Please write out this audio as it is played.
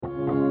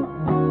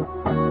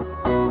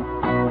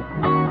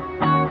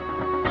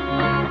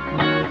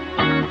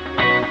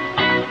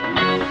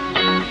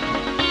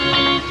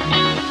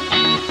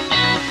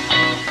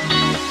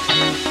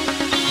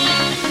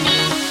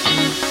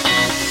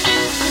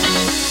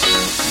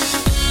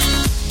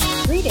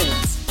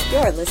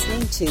are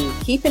listening to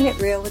Keeping It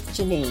Real with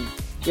Janine,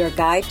 your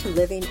guide to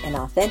living an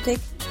authentic,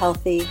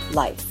 healthy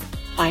life.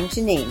 I'm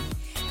Janine,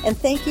 and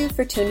thank you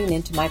for tuning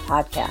into my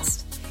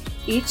podcast.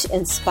 Each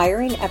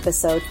inspiring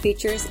episode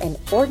features an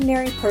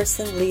ordinary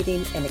person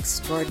leading an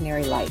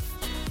extraordinary life.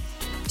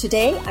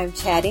 Today, I'm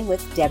chatting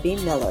with Debbie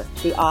Miller,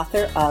 the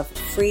author of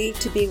Free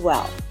to Be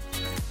Well.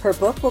 Her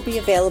book will be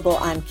available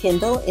on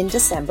Kindle in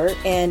December,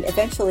 and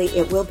eventually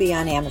it will be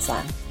on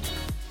Amazon.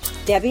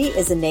 Debbie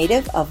is a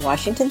native of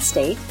Washington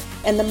State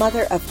and the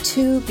mother of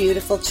two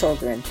beautiful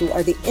children who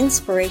are the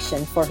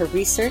inspiration for her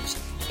research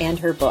and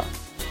her book.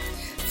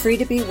 Free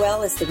to Be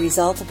Well is the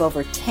result of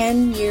over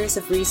 10 years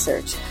of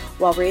research.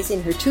 While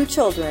raising her two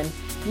children,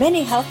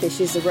 many health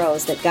issues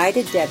arose that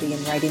guided Debbie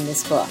in writing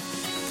this book.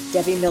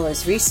 Debbie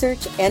Miller's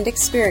research and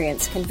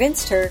experience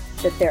convinced her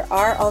that there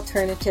are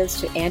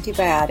alternatives to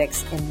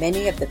antibiotics in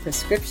many of the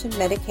prescription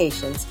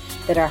medications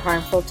that are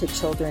harmful to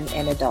children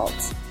and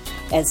adults.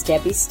 As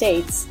Debbie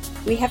states,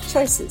 we have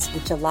choices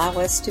which allow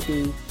us to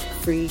be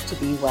free to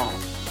be well.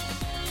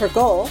 Her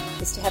goal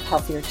is to have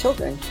healthier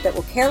children that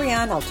will carry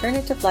on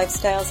alternative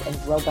lifestyles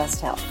and robust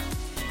health.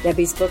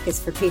 Debbie's book is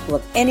for people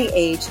of any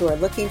age who are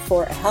looking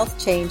for a health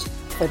change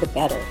for the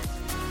better.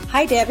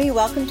 Hi, Debbie.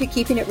 Welcome to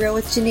Keeping It Real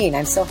with Janine.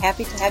 I'm so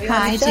happy to have you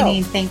on the show. Hi,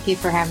 Janine. Thank you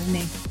for having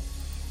me.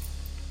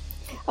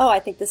 Oh, I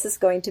think this is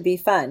going to be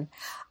fun.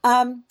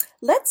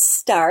 Let's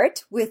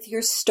start with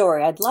your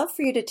story. I'd love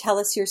for you to tell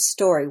us your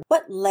story.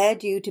 What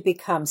led you to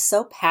become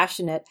so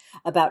passionate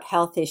about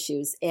health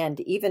issues and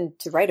even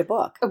to write a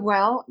book?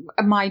 Well,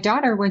 my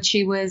daughter, when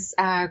she was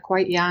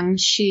quite young,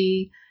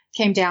 she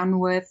came down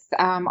with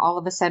all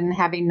of a sudden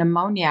having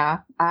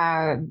pneumonia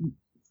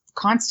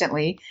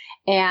constantly.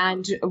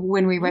 And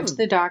when we went to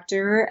the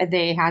doctor,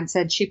 they had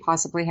said she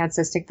possibly had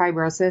cystic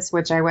fibrosis,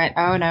 which I went,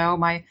 oh no,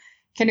 my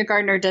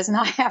kindergartner does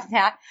not have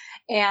that.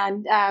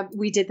 And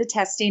we did the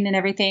testing and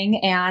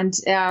everything, and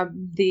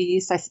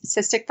the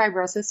cystic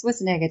fibrosis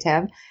was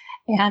negative,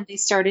 and they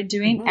started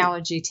doing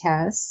allergy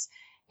tests.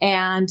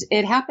 And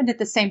it happened at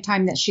the same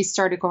time that she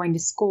started going to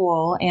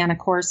school. And of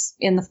course,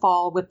 in the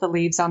fall with the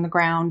leaves on the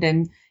ground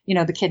and, you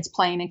know, the kids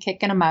playing and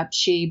kicking them up,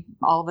 she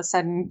all of a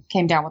sudden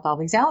came down with all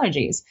these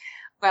allergies.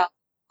 Well,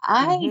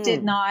 I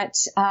did not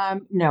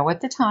know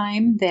at the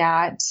time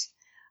that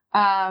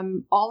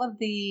all of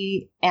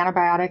the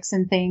antibiotics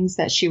and things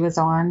that she was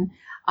on,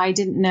 I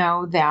didn't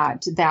know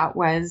that that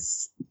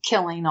was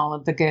killing all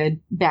of the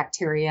good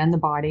bacteria in the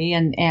body.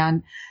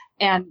 And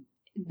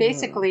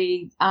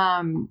basically,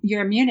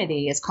 your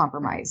immunity is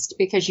compromised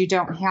because you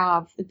don't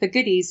have the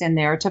goodies in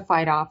there to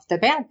fight off the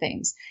bad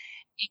things.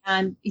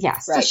 And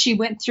yes, so she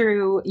went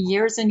through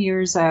years and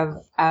years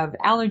of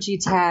allergy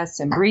tests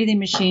and breathing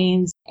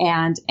machines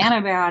and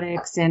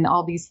antibiotics and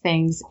all these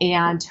things.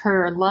 And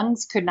her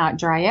lungs could not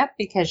dry up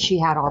because she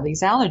had all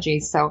these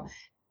allergies. So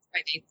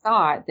they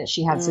thought that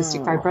she had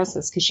cystic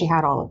fibrosis because she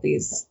had all of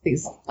these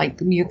like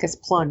mucus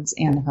plugs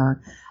in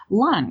her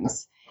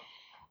lungs.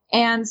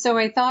 And so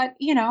I thought,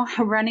 you know,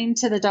 running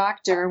to the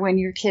doctor when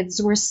your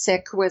kids were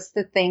sick was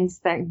the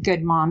things that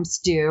good moms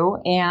do.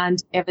 And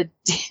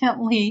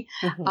evidently,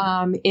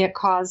 it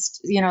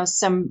caused, you know,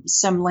 some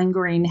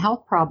lingering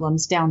health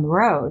problems down the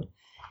road.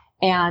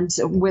 And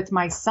with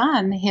my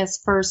son, his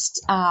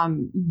first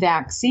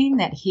vaccine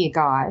that he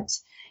got,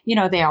 you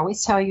know, they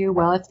always tell you,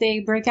 well, if they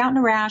break out in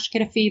a rash,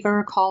 get a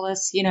fever, call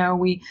us, you know,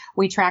 we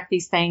track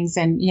these things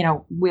and, you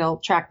know, we'll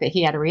track that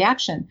he had a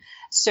reaction.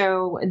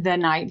 So the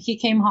night he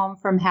came home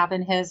from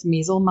having his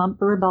measles, mumps,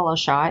 rubella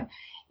shot,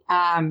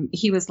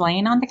 he was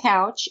laying on the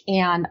couch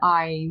and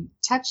I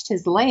touched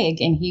his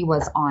leg and he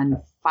was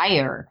on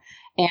fire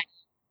and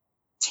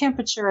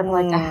temperature of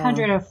like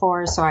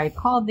 104. So I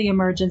called the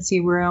emergency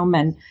room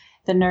and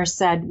the nurse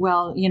said,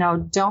 well, you know,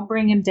 don't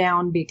bring him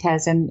down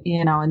because in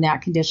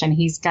that condition,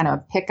 he's going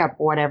to pick up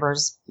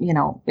whatever's, you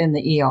know, in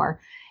the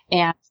ER.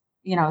 And,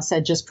 you know,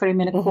 said, just put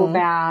him in a cool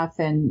bath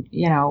and,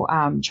 you know,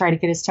 try to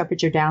get his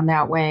temperature down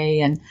that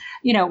way. And,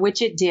 you know,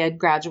 which it did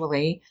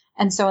gradually.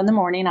 And so in the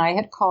morning I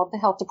had called the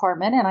health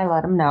department and I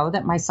let them know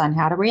that my son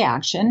had a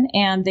reaction.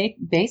 And they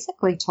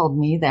basically told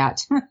me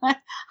that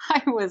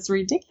I was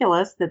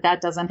ridiculous, that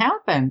doesn't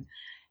happen.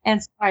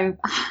 And so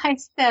I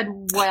said,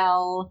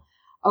 well,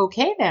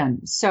 okay,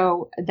 then.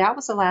 So that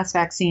was the last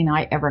vaccine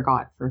I ever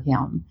got for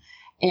him.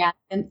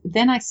 And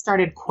then I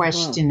started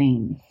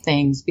questioning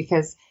things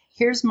because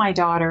here's my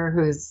daughter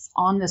who's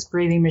on this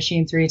breathing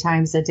machine 3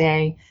 times a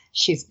day.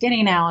 She's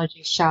getting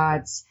allergy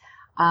shots.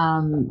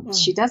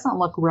 She doesn't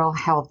look real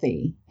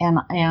healthy.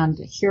 And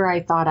here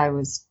I thought I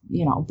was,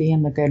 you know,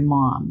 being the good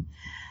mom.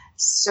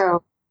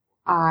 So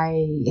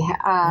I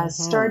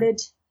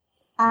started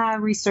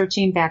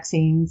researching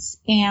vaccines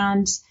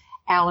and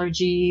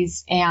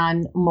allergies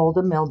and mold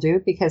and mildew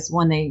because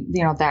when they,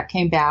 you know, that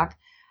came back,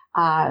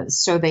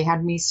 so they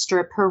had me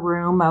strip her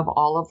room of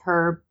all of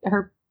her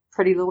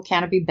pretty little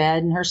canopy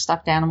bed and her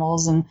stuffed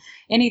animals and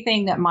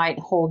anything that might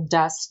hold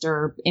dust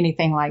or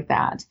anything like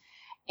that.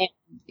 And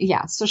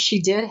yeah, so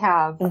she did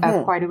have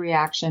quite a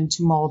reaction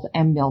to mold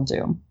and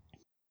mildew.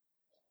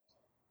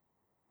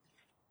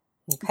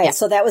 Okay, yeah.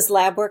 So that was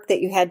lab work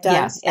that you had done,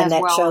 yes, and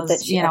that well showed as,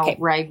 that she, okay.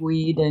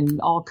 Ragweed and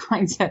all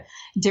kinds of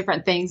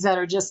different things that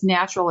are just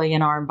naturally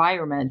in our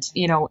environment.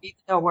 Even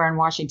though we're in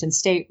Washington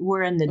State,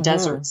 we're in the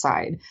desert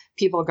side.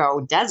 People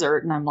go,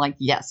 desert, and I'm like,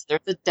 yes,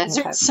 there's a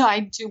desert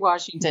side to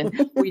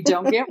Washington. We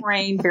don't get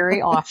rain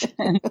very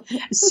often,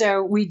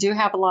 so we do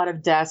have a lot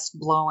of dust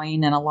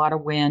blowing and a lot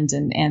of wind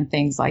and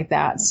things like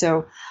that.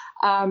 So.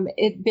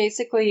 It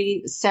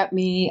basically set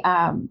me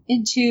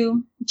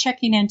into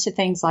checking into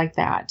things like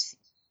that,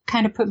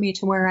 kind of put me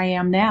to where I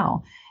am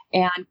now.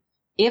 And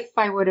if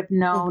I would have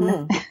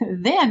known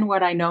then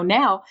what I know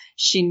now,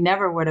 she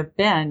never would have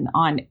been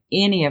on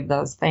any of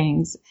those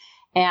things.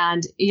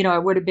 And,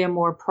 it would have been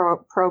more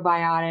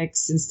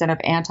probiotics instead of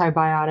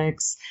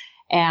antibiotics.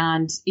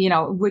 And,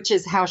 which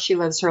is how she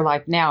lives her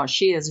life now.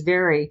 She is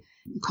very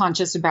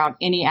conscious about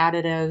any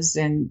additives.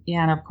 And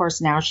of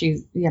course, now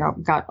she's,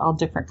 got all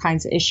different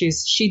kinds of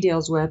issues she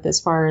deals with as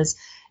far as,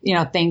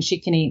 things she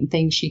can eat and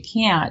things she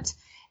can't.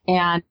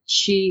 And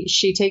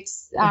she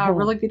takes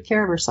really good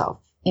care of herself.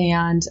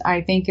 And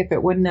I think if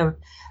it wouldn't have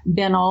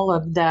been all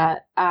of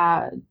that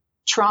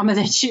trauma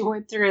that she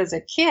went through as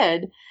a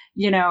kid,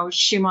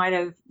 she might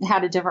have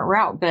had a different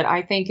route. But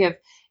I think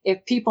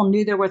if people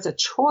knew there was a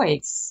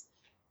choice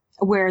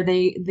where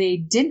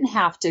they didn't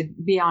have to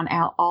be on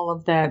all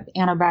of the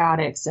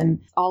antibiotics and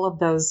all of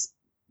those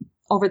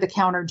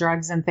over-the-counter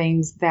drugs and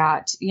things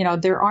that,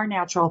 there are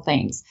natural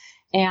things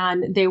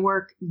and they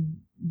work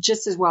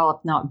just as well,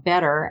 if not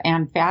better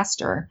and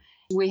faster.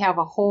 We have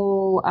a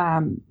whole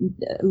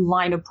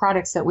line of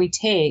products that we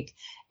take,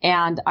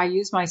 and I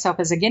use myself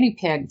as a guinea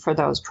pig for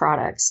those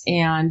products.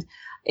 And,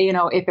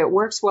 if it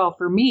works well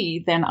for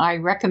me, then I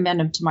recommend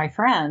them to my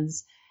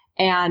friends.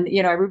 And,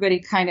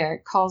 everybody kind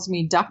of calls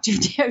me Dr.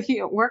 Debbie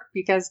at work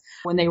because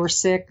when they were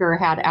sick or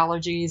had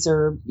allergies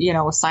or,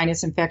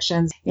 sinus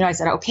infections, I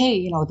said,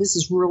 okay, this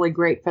is really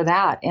great for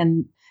that.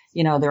 And,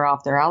 they're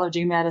off their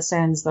allergy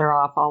medicines. They're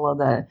off all of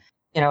the,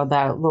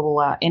 the little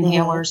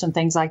inhalers and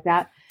things like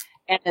that.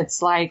 And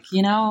it's like,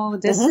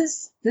 this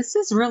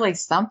is really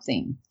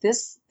something.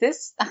 This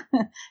is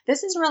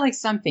really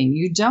something.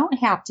 You don't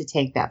have to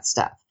take that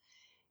stuff.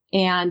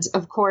 And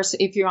of course,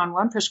 if you're on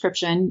one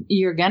prescription,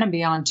 you're going to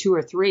be on 2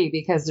 or 3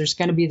 because there's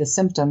going to be the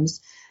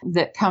symptoms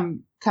that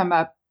come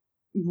up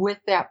with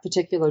that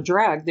particular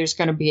drug. There's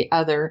going to be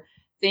other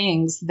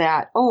things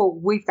that, oh,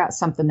 we've got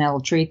something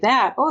that'll treat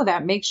that. Oh,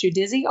 that makes you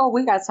dizzy. Oh,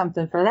 we got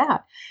something for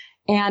that.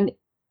 And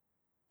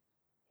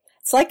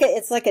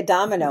it's like a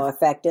domino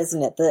effect,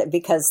 isn't it?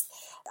 Because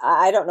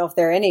I don't know if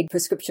there are any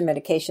prescription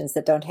medications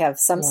that don't have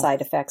some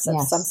side effects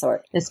of some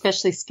sort.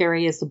 Especially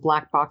scary as the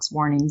black box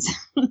warnings.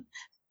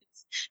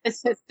 It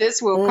says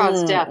this will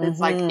cause death. It's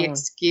like,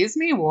 excuse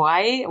me,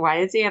 why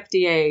is the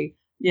FDA,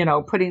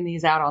 putting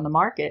these out on the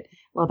market?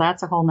 Well,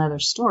 that's a whole nother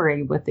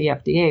story with the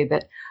FDA.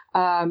 But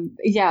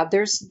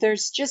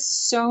there's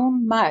just so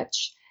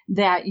much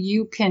that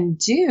you can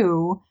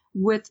do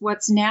with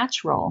what's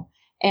natural.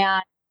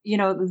 And,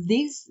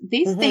 these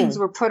things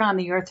were put on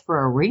the earth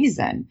for a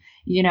reason.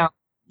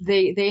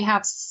 They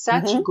have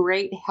such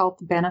great health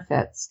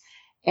benefits.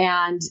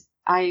 And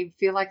I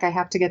feel like I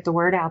have to get the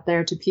word out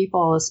there to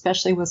people,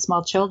 especially with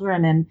small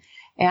children. And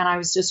I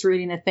was just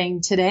reading a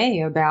thing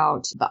today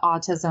about the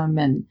autism.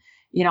 And,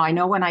 I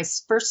know when I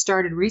first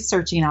started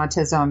researching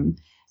autism,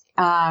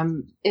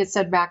 it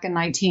said back in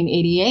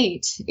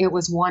 1988, it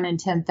was 1 in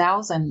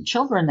 10,000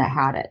 children that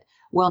had it.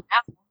 Well,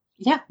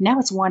 now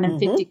it's 1 in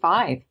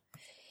 55.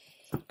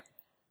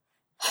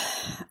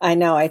 I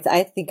know. I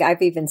think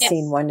I've even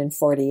seen 1 in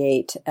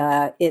 48.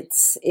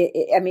 It's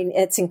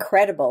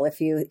incredible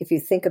if you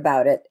think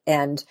about it,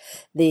 and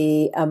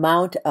the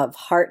amount of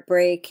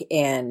heartbreak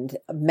and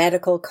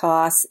medical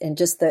costs and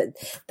just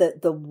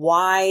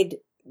the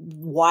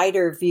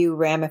wider view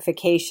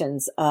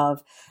ramifications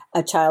of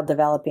a child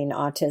developing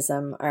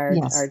autism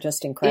are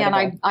just incredible.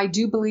 And I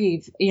do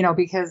believe,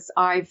 because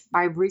I've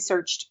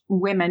researched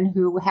women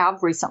who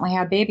have recently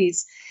had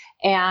babies.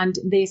 And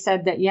they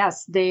said that,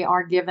 yes, they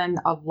are given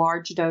a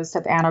large dose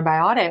of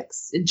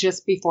antibiotics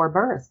just before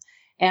birth.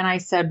 And I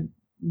said,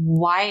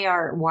 why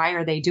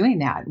are they doing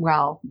that?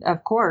 Well,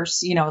 of course,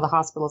 the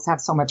hospitals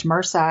have so much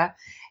MRSA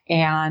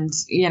and,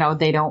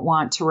 they don't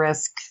want to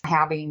risk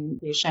having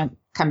a patient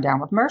come down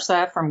with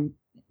MRSA from,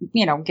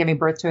 giving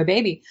birth to a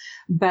baby.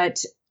 But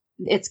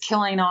it's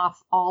killing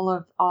off all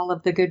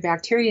of the good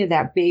bacteria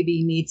that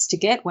baby needs to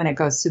get when it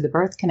goes through the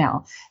birth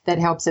canal that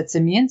helps its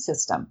immune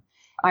system.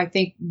 I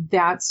think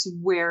that's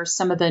where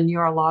some of the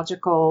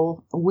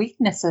neurological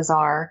weaknesses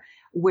are,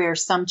 where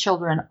some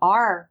children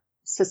are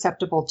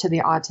susceptible to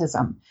the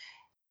autism.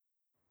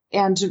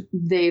 And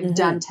they've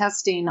done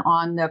testing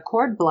on the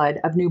cord blood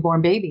of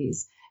newborn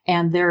babies.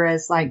 And there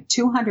is like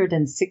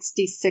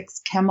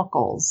 266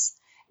 chemicals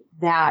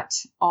that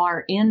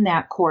are in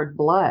that cord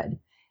blood.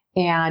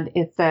 And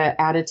it's the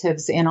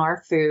additives in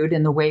our food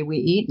and the way we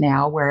eat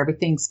now, where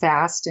everything's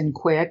fast and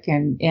quick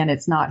and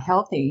it's not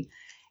healthy.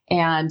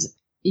 And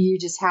you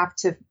just have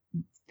to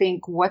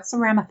think, what's the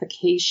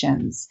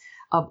ramifications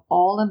of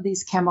all of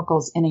these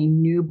chemicals in a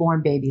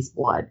newborn baby's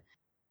blood?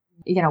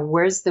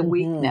 Where's the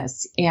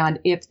weakness? And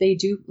if they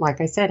do,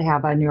 like I said,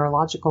 have a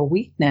neurological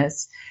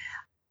weakness,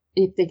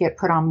 if they get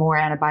put on more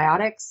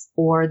antibiotics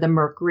or the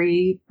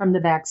mercury from the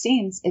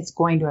vaccines, it's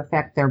going to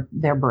affect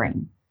their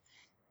brain.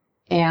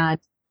 And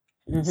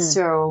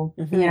so,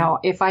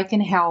 if I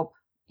can help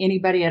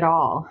anybody at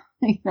all,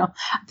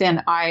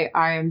 then I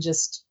am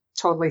just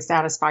totally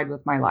satisfied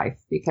with my life,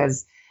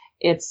 because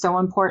it's so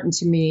important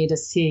to me to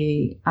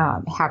see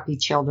happy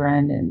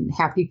children and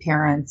happy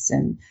parents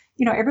and,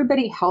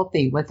 everybody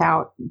healthy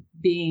without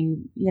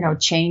being,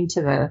 chained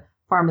to the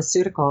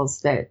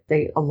pharmaceuticals that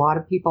a lot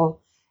of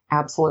people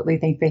absolutely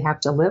think they have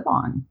to live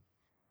on.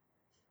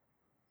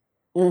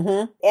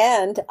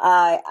 And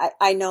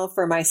I know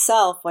for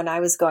myself, when I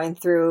was going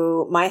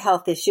through my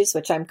health issues,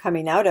 which I'm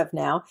coming out of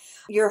now,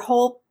 your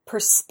whole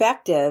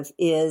perspective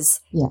is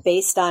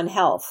based on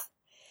health.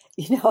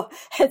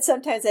 And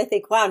sometimes I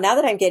think, wow, now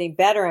that I'm getting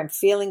better, I'm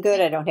feeling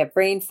good. I don't have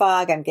brain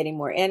fog. I'm getting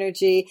more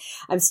energy.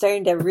 I'm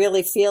starting to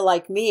really feel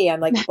like me. I'm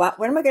like, what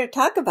am I going to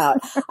talk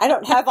about? I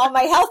don't have all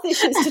my health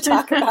issues to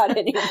talk about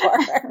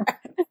anymore.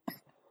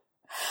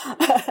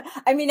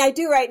 I mean, I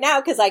do right now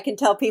because I can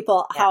tell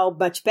people how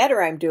much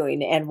better I'm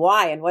doing and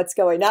why and what's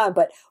going on.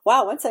 But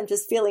wow, once I'm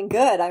just feeling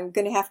good, I'm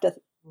going to have to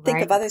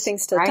think of other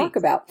things to talk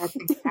about.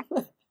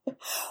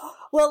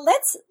 Well,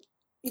 let's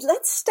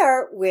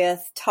start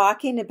with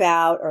talking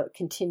about, or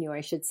continue,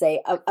 I should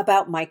say,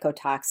 about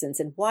mycotoxins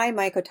and why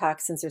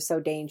mycotoxins are so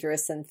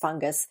dangerous in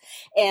fungus.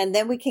 And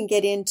then we can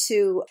get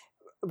into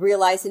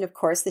realizing, of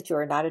course, that you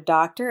are not a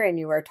doctor and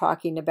you are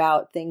talking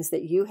about things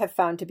that you have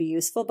found to be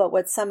useful, but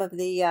what some of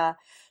the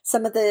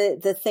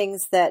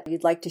things that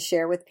you'd like to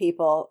share with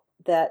people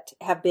that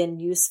have been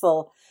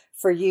useful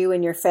for you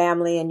and your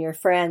family and your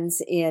friends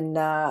in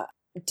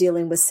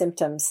dealing with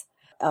symptoms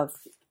of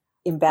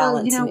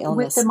imbalance and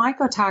illness. With the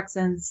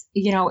mycotoxins,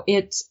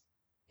 it's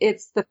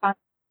the fun.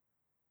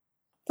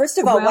 First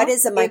of all, what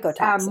is a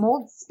mycotoxin? It's a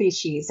mold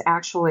species,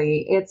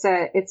 actually. It's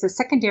a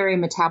secondary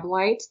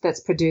metabolite that's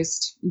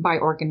produced by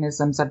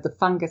organisms of the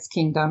fungus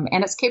kingdom,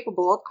 and it's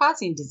capable of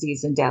causing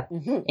disease and death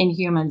in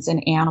humans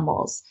and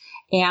animals.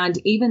 And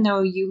even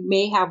though you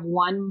may have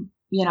one,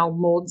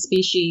 mold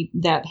species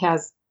that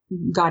has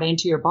got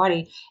into your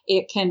body,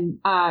 it can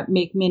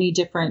make many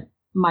different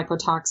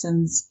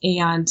mycotoxins,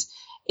 and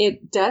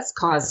it does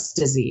cause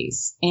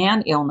disease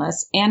and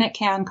illness, and it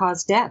can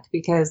cause death,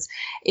 because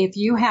if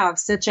you have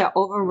such an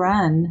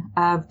overrun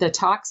of the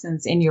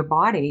toxins in your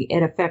body,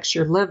 it affects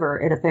your liver,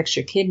 it affects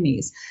your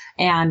kidneys.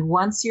 And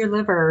once your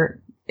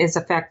liver is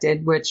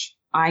affected, which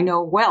I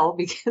know well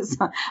because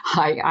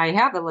I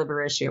have a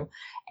liver issue,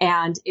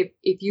 and if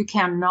you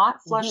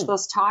cannot flush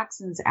those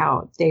toxins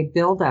out, they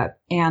build up.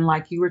 And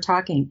like you were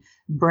talking,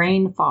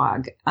 brain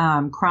fog,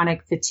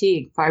 chronic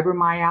fatigue,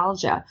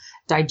 fibromyalgia,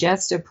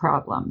 digestive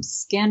problems,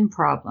 skin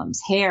problems,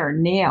 hair,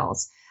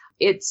 nails.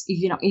 It's,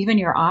 even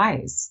your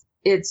eyes.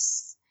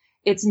 It's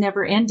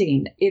never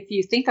ending. If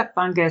you think of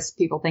fungus,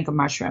 people think of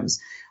mushrooms.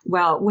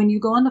 Well, when you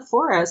go in the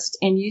forest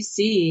and you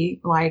see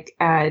like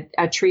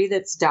a tree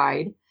that's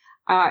died,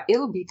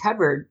 it'll be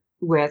covered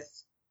with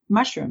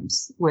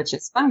mushrooms, which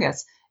is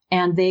fungus,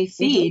 and they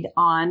feed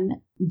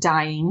on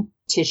dying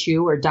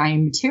tissue or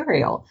dying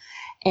material.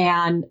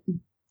 And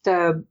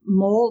the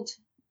mold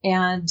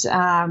and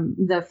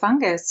the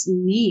fungus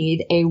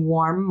need a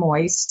warm,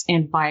 moist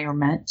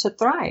environment to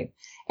thrive.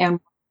 And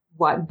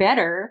what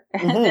better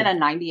than a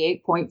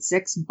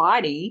 98.6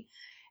 body,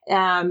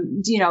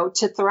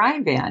 to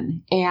thrive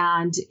in?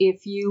 And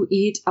if you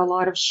eat a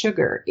lot of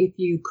sugar, if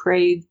you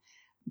crave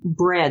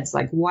breads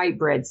like white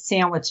bread,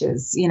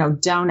 sandwiches,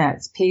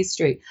 donuts,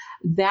 pastry,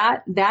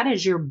 that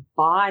is your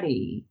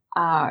body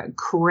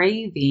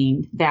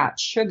craving that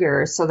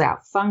sugar so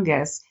that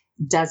fungus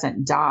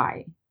doesn't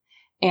die.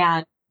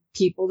 And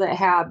people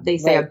that they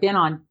say, I've been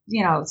on,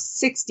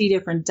 60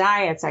 different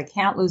diets. I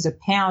can't lose a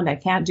pound. I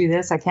can't do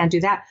this. I can't do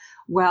that.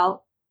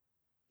 Well,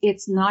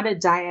 it's not a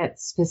diet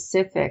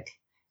specific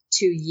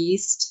to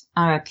yeast.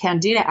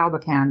 Candida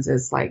albicans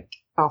is like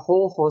a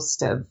whole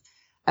host of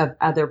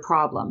other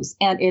problems.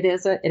 And it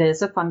is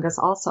a fungus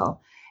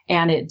also.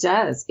 And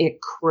it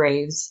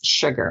craves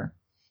sugar.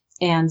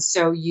 And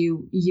so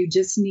you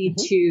just need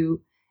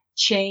to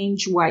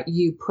change what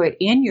you put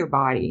in your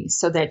body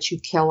so that you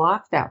kill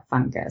off that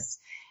fungus.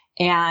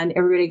 And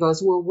everybody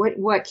goes, well,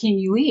 what can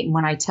you eat? And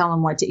when I tell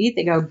them what to eat,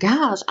 they go,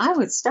 gosh, I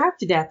would starve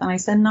to death. And I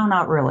said, no,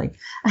 not really.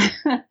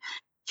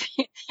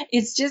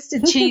 It's just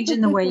a change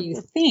in the way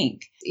you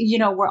think.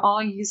 We're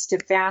all used to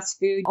fast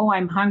food. Oh,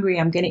 I'm hungry.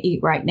 I'm going to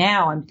eat right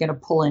now. I'm going to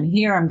pull in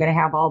here. I'm going to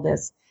have all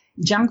this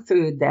junk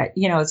food that,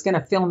 is going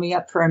to fill me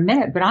up for a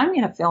minute, but I'm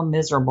going to feel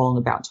miserable in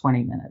about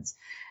 20 minutes.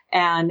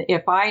 And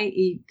if I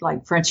eat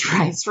like French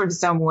fries from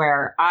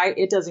somewhere,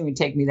 it doesn't even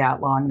take me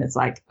that long. And it's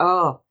like,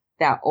 oh,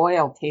 that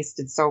oil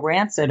tasted so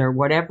rancid or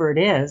whatever it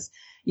is,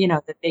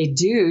 that they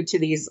do to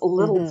these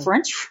little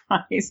French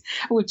fries,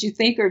 which you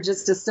think are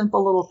just a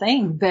simple little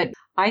thing. But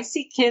I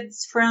see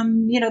kids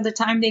from, the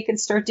time they can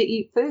start to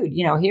eat food,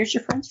 here's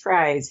your French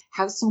fries,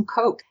 have some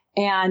Coke,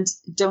 and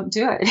don't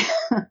do it.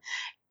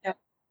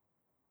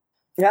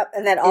 Yep.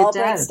 And that all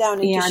breaks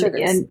down into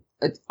sugars.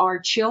 And our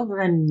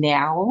children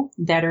now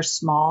that are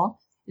small,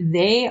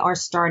 they are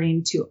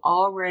starting to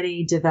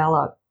already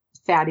develop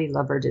fatty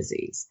liver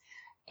disease.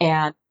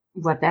 And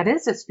what that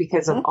is, it's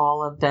because of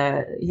all of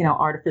the,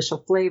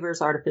 artificial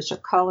flavors, artificial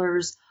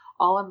colors,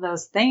 all of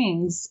those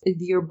things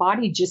your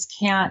body just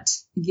can't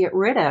get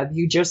rid of.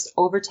 You just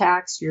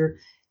overtax your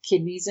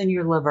kidneys and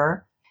your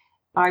liver.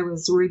 I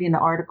was reading an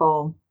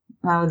article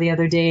the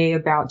other day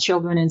about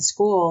children in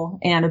school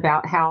and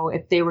about how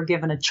if they were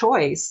given a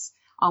choice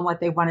on what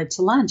they wanted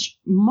to lunch,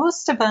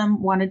 most of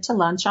them wanted to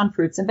lunch on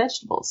fruits and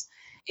vegetables.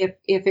 If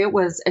it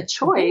was a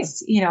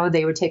choice,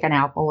 they would take an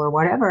apple or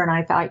whatever. And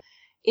I thought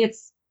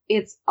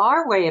it's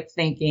our way of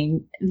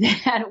thinking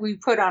that we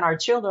put on our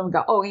children and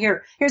go, oh,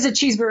 here's a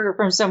cheeseburger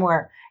from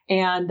somewhere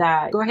and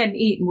go ahead and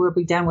eat and we'll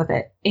be done with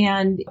it.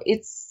 And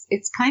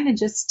it's kind of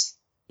just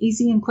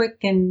easy and quick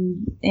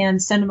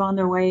and send them on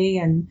their way.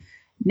 And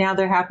now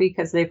they're happy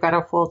because they've got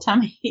a full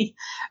tummy.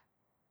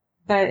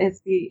 But it's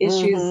the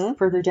issues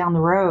further down the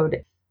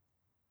road.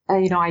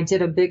 I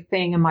did a big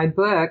thing in my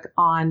book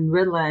on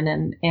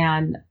Ritalin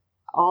and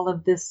all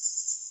of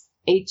this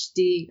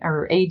HD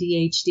or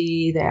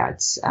ADHD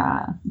that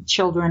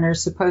children are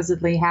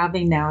supposedly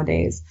having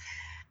nowadays.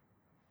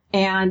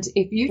 And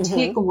if you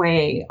take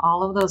away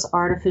all of those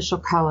artificial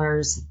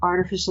colors,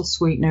 artificial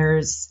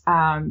sweeteners,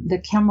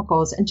 the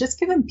chemicals, and just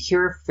give them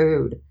pure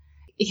food,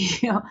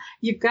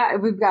 we've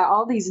got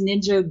all these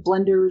Ninja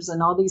blenders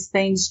and all these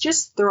things.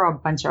 Just throw a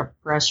bunch of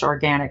fresh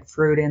organic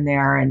fruit in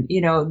there. And,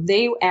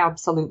 they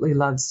absolutely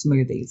love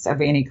smoothies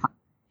of any kind.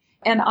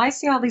 And I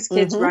see all these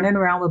kids running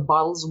around with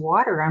bottles of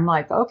water. I'm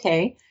like,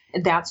 okay,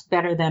 that's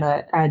better than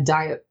a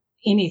diet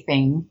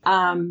anything.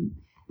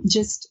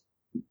 Just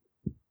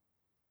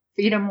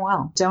feed them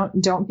well.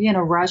 Don't be in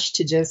a rush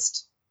to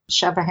just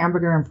shove a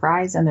hamburger and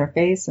fries in their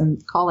face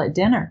and call it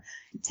dinner.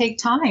 Take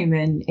time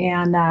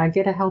and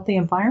get a healthy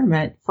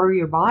environment for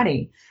your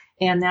body.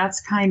 And that's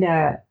kind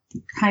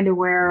of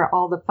where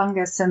all the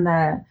fungus and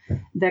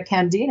the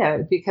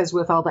candida, because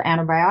with all the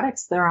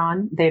antibiotics they're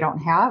on, they don't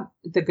have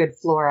the good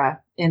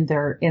flora in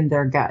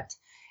their gut.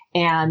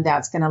 And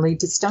that's going to lead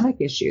to stomach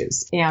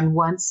issues. And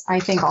once I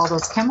think all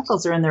those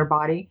chemicals are in their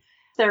body,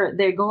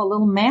 they go a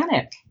little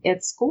manic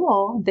at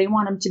school. They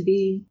want them to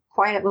be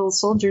quiet little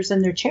soldiers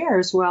in their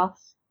chairs. Well,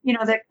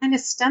 that kind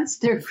of stunts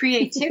their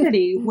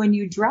creativity when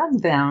you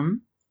drug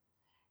them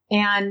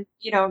and,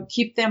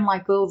 keep them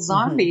like little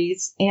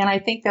zombies. And I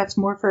think that's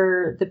more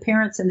for the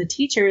parents and the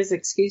teachers,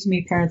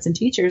 parents and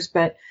teachers,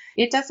 but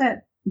it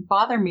doesn't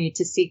bother me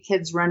to see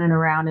kids running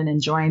around and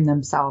enjoying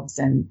themselves.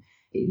 And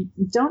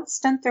don't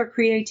stunt their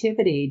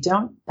creativity.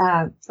 Don't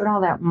put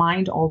all that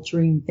mind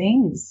altering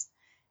things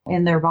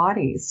in their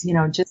bodies.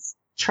 Just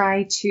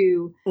try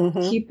to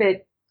keep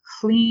it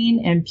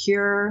clean and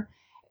pure.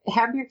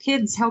 Have your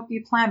kids help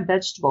you plant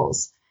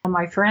vegetables.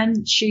 My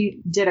friend,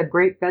 she did a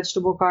great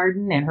vegetable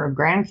garden and her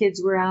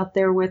grandkids were out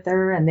there with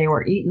her and they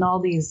were eating all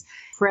these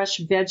fresh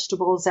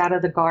vegetables out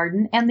of the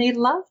garden and they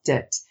loved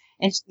it.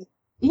 And she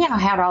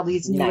had all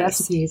these new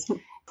recipes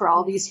for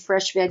all these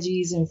fresh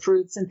veggies and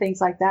fruits and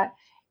things like that.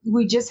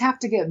 We just have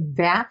to get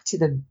back to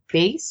the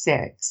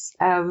basics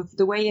of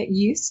the way it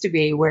used to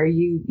be where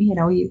you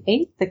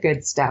ate the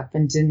good stuff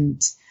and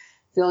didn't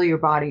fill your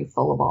body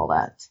full of all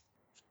that.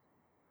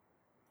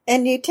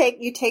 And you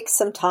take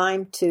some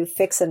time to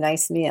fix a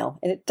nice meal,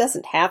 and it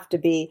doesn't have to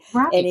be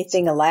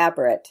anything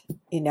elaborate,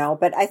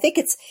 but I think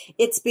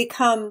it's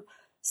become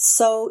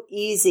so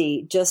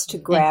easy just to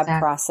grab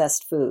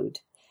processed food.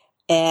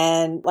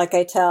 And like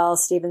I tell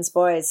Stephen's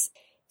boys,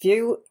 if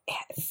you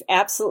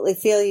absolutely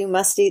feel you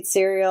must eat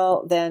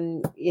cereal,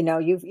 then,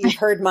 you've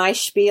heard my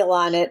spiel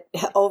on it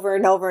over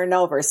and over and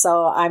over.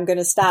 So I'm going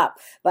to stop.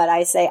 But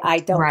I say, I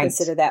don't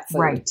consider that food.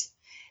 Right.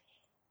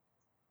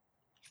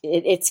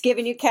 It's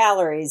giving you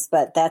calories,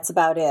 but that's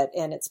about it.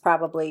 And it's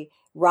probably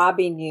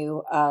robbing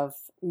you of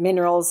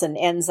minerals and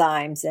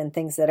enzymes and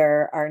things that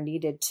are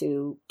needed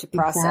to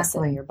process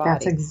in your body.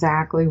 That's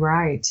exactly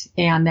right.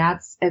 And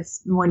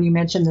it's when you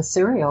mentioned the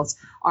cereals,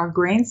 our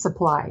grain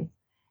supply,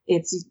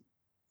 it's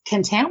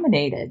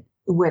contaminated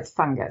with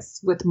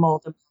fungus, with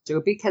mold and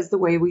mildew because the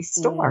way we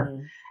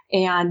store.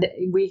 And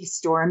we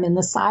store them in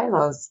the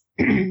silos.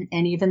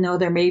 And even though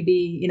there may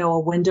be, a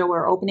window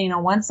or opening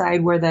on one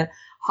side where the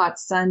hot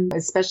sun,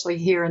 especially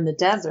here in the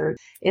desert,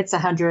 it's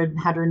 100,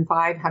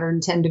 105,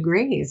 110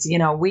 degrees.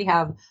 We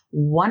have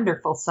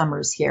wonderful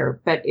summers here,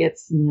 but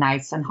it's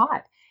nice and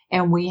hot.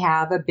 And we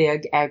have a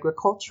big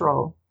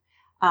agricultural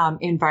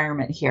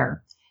environment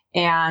here.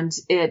 And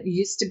it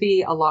used to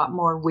be a lot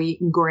more wheat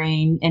and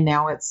grain, and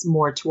now it's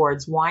more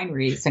towards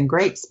wineries and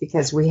grapes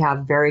because we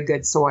have very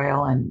good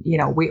soil. And,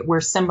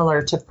 we're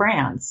similar to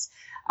France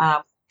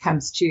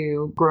comes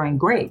to growing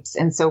grapes.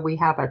 And so we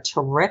have a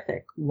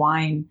terrific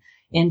wine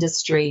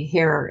industry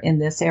here in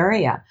this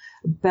area.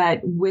 But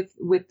with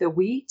the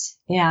wheat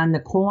and the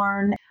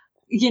corn,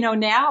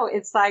 now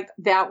it's like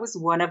that was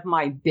one of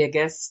my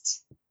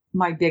biggest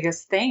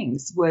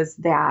things was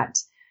that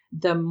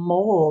the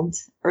mold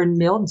or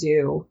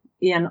mildew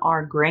in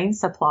our grain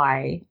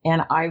supply,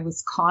 and I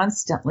was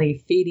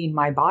constantly feeding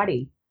my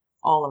body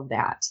all of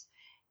that.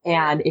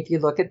 And if you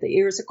look at the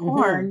ears of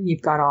corn,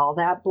 you've got all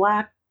that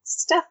black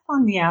stuff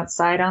on the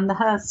outside on the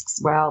husks.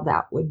 Well,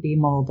 that would be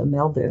mold and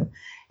mildew.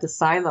 The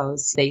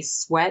silos, they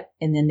sweat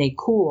and then they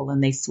cool,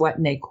 and they sweat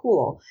and they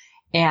cool.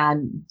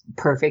 And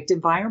perfect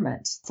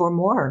environment for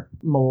more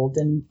mold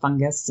and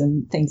fungus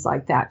and things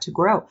like that to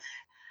grow.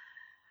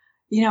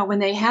 You know, when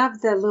they have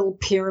the little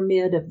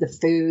pyramid of the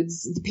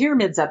foods, the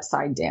pyramid's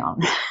upside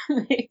down.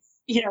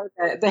 You know,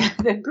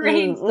 the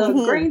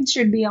grains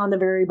should be on the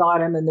very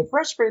bottom, and the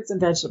fresh fruits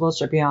and vegetables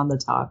should be on the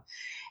top.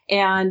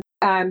 And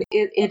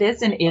it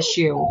is an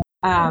issue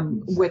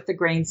with the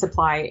grain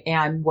supply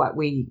and what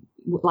we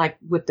like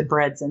with the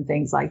breads and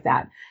things like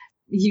that.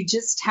 You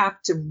just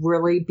have to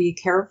really be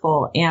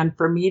careful. And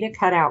for me to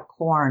cut out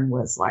corn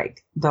was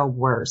like the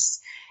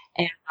worst.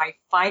 And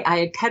I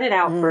had cut it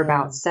out for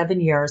about 7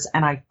 years,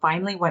 and I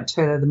finally went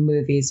to the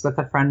movies with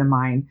a friend of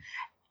mine,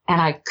 and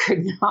I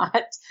could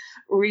not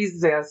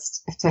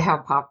resist to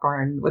have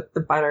popcorn with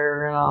the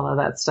butter and all of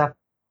that stuff.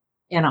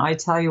 And I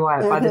tell you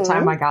what, by the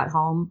time I got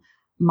home,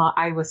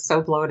 I was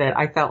so bloated.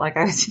 I felt like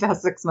I was about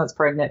 6 months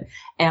pregnant,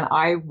 and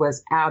I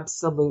was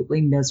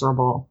absolutely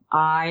miserable.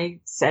 I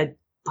said,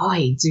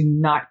 boy, do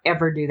not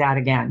ever do that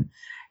again.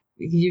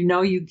 You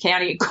know, you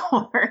can't eat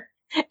corn.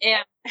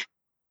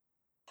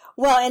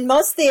 And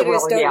most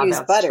theaters don't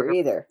use butter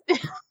either.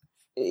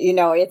 You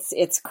know,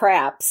 it's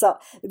crap. So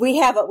we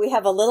have a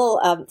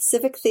little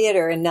civic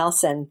theater in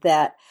Nelson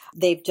that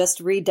they've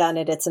just redone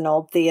it. It's an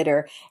old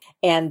theater,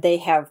 and they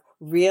have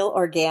real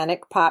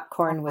organic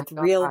popcorn with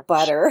real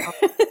butter.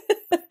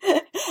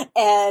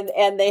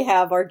 And they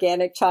have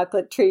organic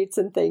chocolate treats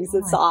and things.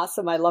 It's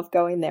awesome. I love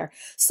going there.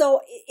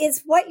 So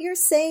is what you're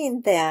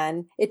saying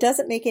then, it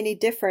doesn't make any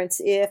difference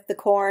if the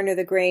corn or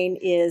the grain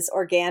is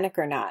organic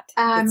or not?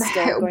 It's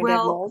still going to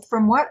have mold?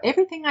 From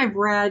everything I've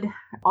read,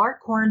 our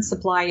corn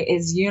supply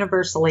is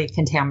universally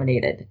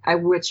contaminated,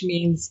 which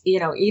means, you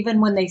know,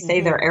 even when they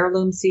say they're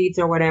heirloom seeds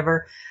or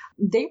whatever,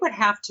 they would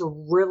have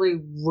to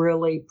really,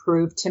 really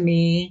prove to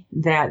me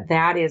that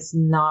that is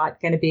not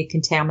going to be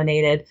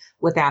contaminated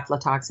with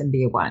aflatoxin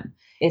B1.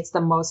 It's the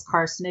most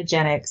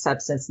carcinogenic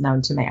substance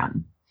known to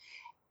man.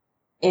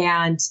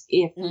 And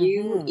if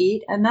you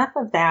eat enough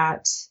of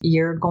that,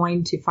 you're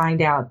going to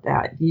find out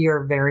that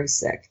you're very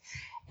sick.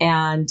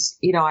 And,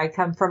 you know, I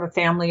come from a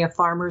family of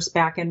farmers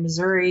back in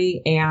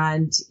Missouri,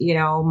 and, you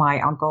know,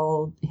 my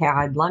uncle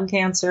had lung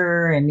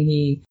cancer, and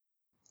he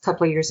a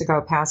couple of years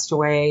ago passed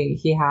away.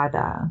 He had,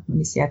 I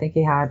think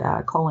he had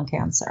colon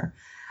cancer.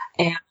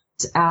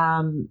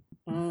 And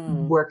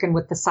working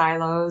with the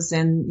silos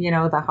and, you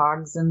know, the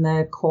hogs and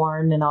the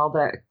corn and all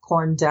the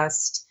corn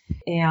dust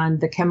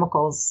and the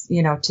chemicals,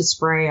 you know, to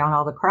spray on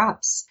all the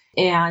crops.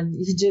 And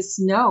you just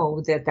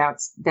know that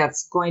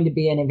that's going to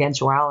be an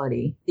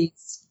eventuality.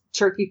 These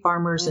turkey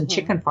farmers and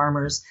chicken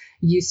farmers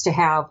used to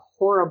have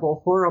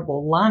horrible,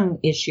 horrible lung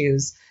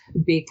issues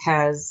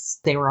because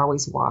they were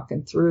always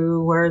walking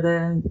through where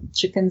the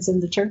chickens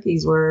and the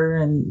turkeys were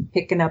and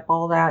picking up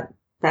all that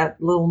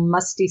little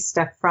musty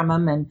stuff from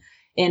them and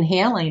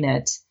inhaling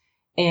it.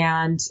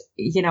 And,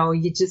 you know,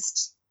 it's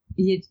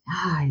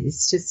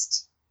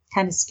just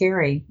kind of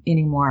scary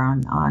anymore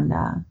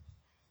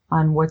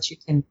on what you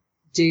can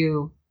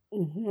do.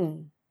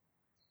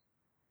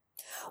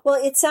 Well,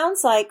 it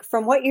sounds like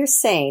from what you're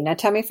saying, now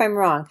tell me if I'm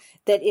wrong,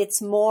 that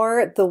it's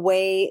more the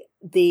way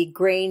the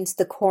grains,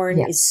 the corn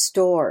is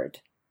stored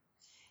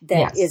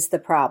that is the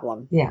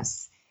problem.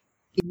 Yes.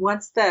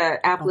 Once the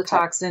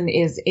aflatoxin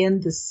is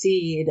in the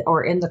seed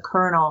or in the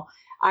kernel,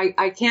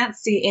 I can't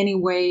see any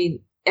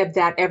way of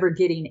that ever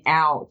getting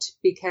out,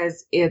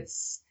 because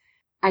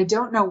I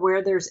don't know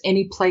where there's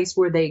any place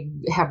where they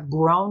have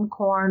grown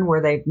corn,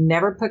 where they've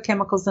never put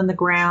chemicals in the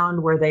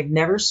ground, where they've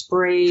never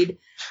sprayed.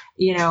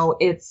 You know,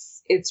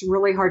 it's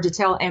really hard to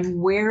tell. And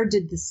where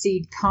did the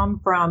seed come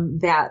from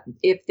that,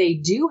 if they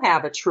do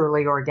have a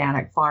truly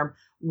organic farm,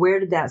 where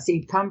did that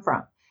seed come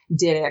from?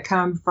 Did it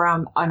come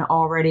from an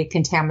already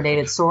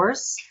contaminated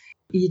source?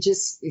 You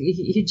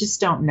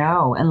just don't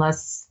know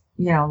unless,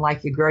 you know,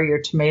 like you grow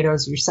your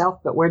tomatoes yourself,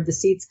 but where'd the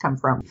seeds come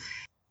from?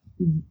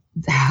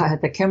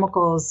 The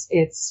chemicals,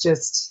 it's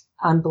just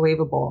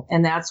unbelievable.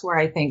 And that's where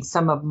I think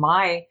some of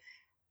my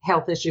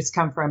health issues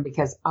come from,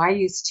 because I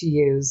used to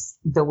use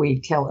the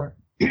weed killer.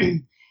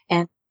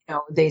 And, you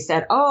know, they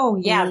said, oh,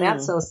 yeah,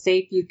 that's so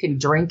safe, you can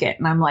drink it.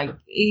 And I'm like,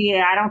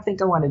 yeah, I don't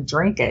think I want to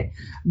drink it.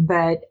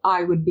 But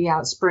I would be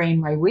out spraying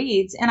my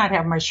weeds, and I'd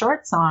have my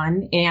shorts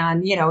on,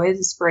 and, you know,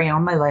 it'd spray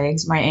on my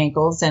legs, my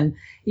ankles, and,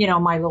 you know,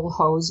 my little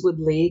hose would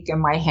leak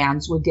and my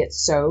hands would get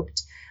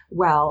soaked.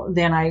 Well,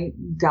 then I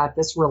got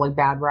this really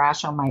bad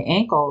rash on my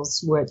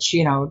ankles, which,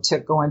 you know,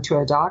 took going to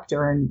a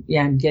doctor and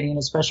getting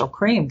a special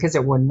cream because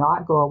it would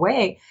not go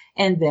away.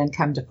 And then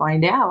come to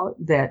find out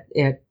that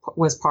it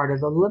was part of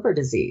the liver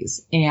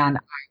disease. And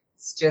I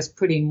was just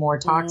putting more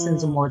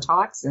toxins and more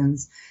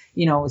toxins,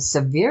 you know,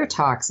 severe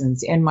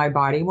toxins in my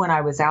body when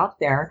I was out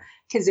there,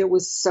 because it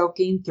was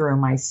soaking through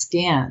my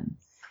skin.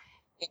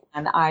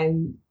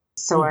 And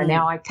So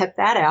now I cut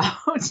that out.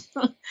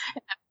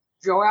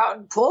 Go out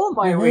and pull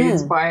my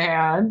weeds by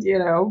hand,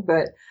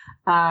 but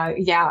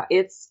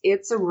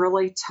it's a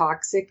really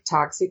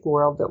toxic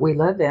world that we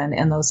live in,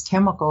 and those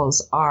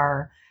chemicals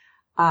are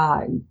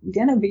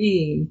going to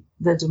be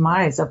the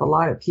demise of a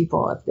lot of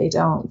people if they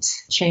don't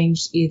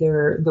change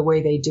either the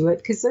way they do it,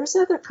 because there's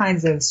other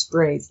kinds of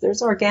sprays.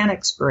 There's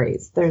organic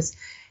sprays. There's,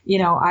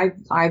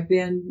 I've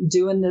been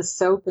doing this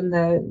soap in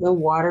the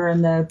water,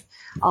 and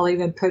I'll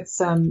even put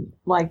some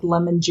like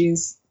lemon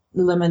juice,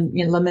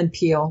 lemon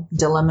peel,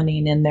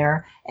 delemonine in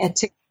there, and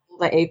to kill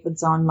the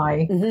aphids on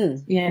my,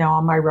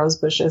 on my rose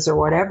bushes or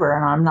whatever.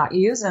 And I'm not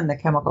using the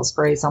chemical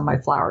sprays on my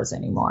flowers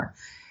anymore.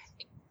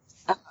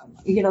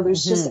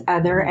 There's just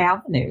other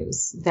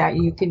avenues that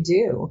you can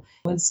do.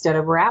 Instead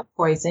of rat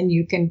poison,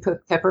 you can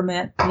put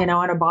peppermint, in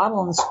a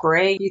bottle and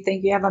spray. You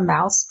think you have a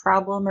mouse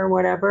problem or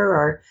whatever,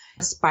 or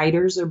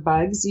spiders or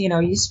bugs,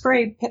 you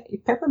spray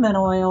peppermint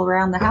oil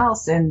around the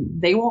house and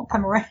they won't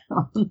come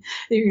around.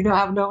 You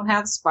don't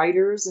have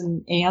spiders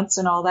and ants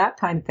and all that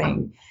kind of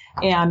thing.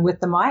 And with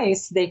the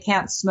mice, they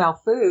can't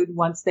smell food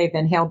once they've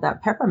inhaled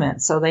that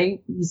peppermint, so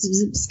they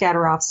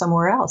scatter off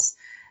somewhere else.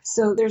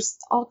 So there's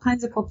all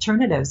kinds of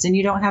alternatives, and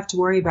you don't have to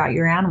worry about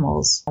your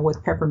animals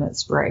with peppermint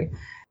spray.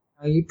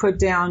 You put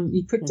down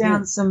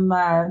some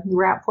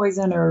rat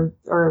poison or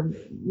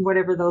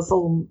whatever those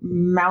little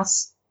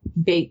mouse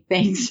bait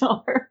things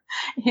are,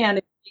 and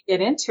if you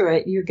get into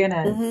it, you're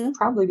gonna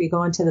probably be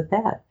going to the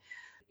vet.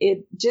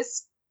 It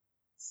just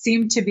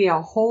seemed to be a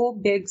whole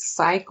big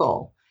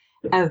cycle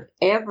of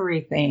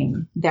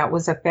everything that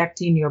was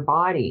affecting your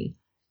body.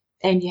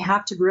 And you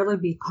have to really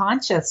be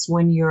conscious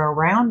when you're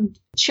around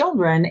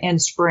children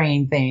and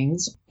spraying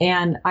things.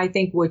 And I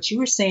think what you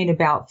were saying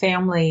about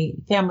family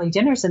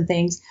dinners and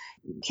things,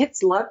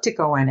 kids love to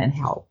go in and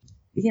help.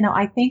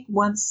 I think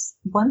once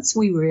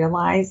we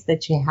realize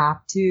that you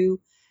have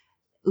to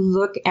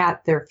look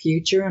at their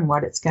future and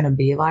what it's going to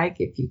be like,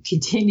 if you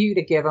continue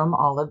to give them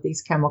all of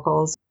these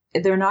chemicals,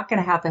 they're not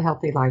going to have a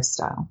healthy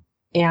lifestyle.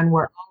 And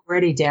we're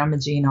already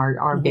damaging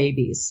our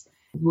babies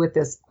with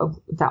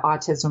the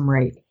autism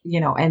rate,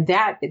 and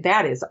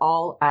that is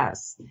all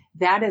us.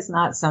 That is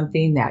not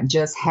something that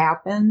just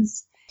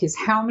happens. Because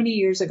how many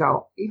years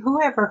ago,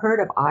 who ever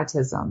heard of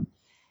autism?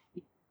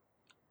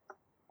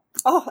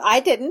 Oh,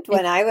 I didn't.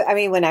 When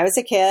I was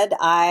a kid,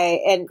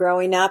 and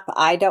growing up,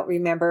 I don't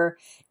remember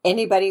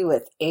anybody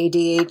with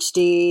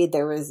ADHD.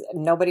 There was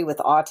nobody with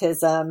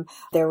autism.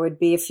 There would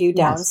be a few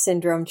Down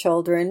syndrome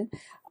children.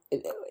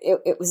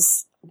 It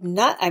was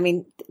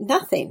nothing.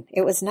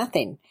 It was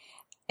nothing.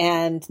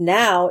 And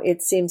now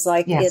it seems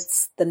like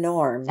it's the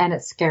norm. And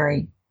it's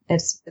scary.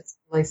 It's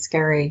really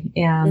scary.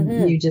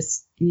 And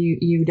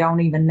you don't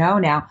even know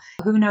now.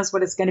 Who knows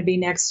what it's going to be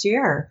next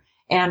year?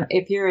 And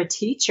if you're a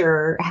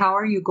teacher, how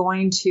are you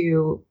going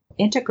to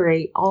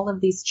integrate all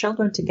of these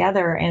children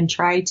together and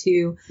try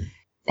to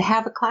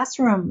have a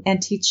classroom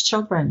and teach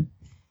children?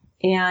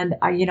 And,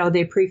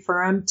 they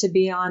prefer them to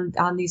be on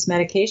these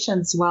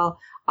medications. Well,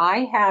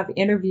 I have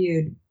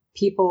interviewed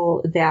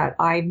people that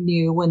I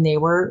knew when they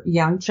were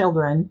young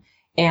children,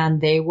 and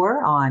they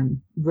were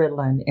on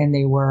Ritalin, and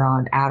they were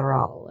on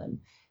Adderall, and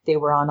they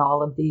were on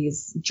all of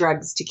these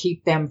drugs to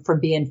keep them from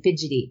being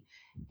fidgety.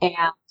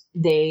 And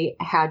they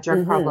had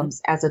drug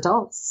problems as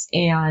adults.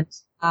 And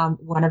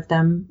one of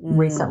them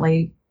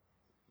recently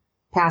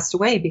passed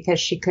away because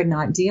she could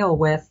not deal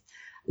with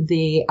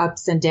the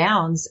ups and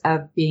downs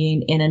of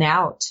being in and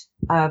out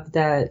of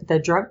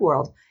the drug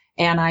world.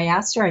 And I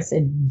asked her, I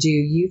said, do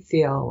you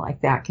feel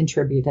like that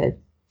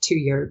contributed to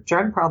your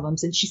drug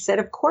problems? And she said,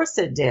 of course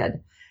it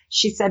did.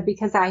 She said,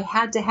 because I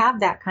had to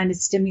have that kind of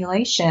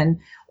stimulation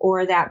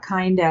or that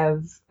kind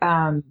of,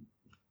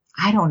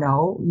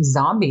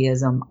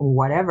 zombieism or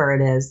whatever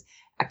it is,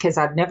 because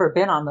I've never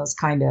been on those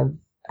kind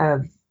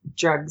of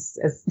drugs.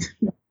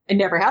 I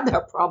never had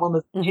that problem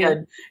as a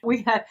kid.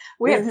 We had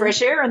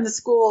fresh air in the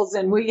schools,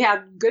 and we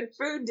had good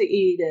food to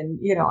eat. And,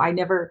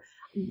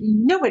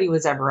 nobody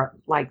was ever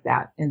like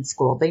that in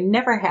school. They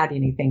never had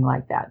anything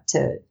like that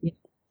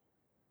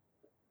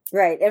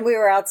Right. And we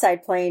were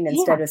outside playing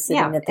instead of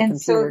sitting at the computer.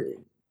 So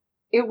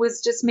it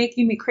was just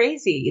making me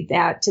crazy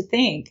to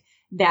think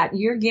that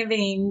you're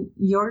giving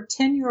your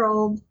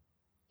 10-year-old,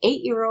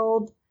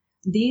 8-year-old,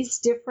 these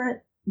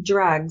different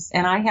drugs.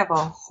 And I have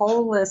a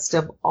whole list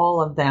of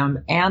all of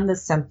them and the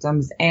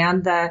symptoms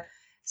and the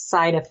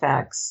side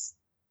effects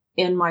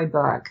in my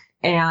book.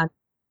 And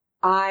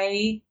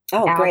I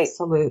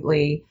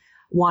absolutely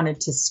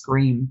wanted to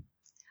scream.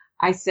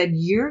 I said,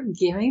 you're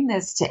giving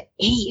this to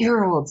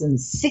 8-year-olds and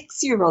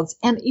 6-year-olds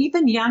and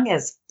even young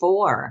as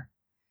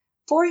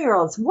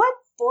 4-year-olds. What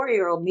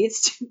 4-year-old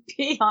needs to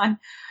be on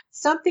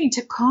something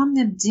to calm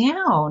them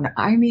down?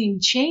 I mean,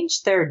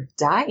 change their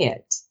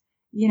diet,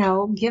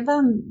 give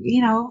them,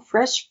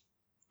 fresh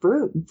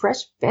fruit and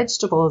fresh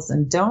vegetables,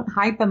 and don't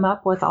hype them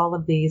up with all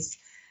of these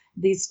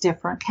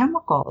different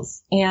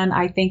chemicals. And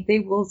I think they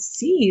will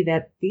see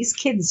that these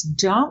kids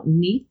don't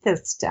need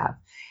this stuff.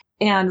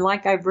 And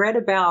like I've read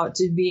about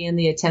being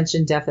the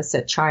attention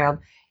deficit child,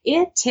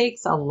 It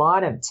takes a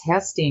lot of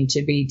testing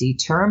to be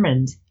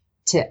determined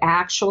to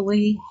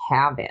actually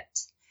have it.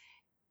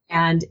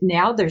 And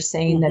now they're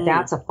saying that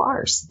that's a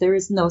farce. There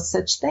is no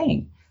such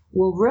thing.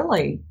 Well,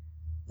 really,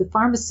 the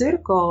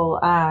pharmaceutical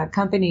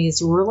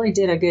companies really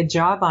did a good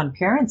job on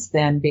parents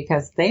then,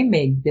 because they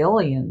made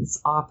billions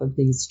off of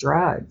these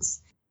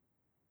drugs.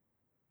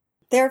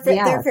 They're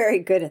very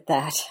good at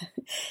that,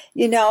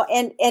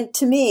 and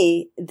to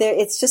me,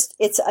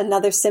 it's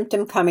another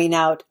symptom coming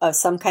out of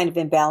some kind of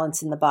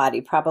imbalance in the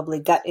body, probably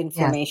gut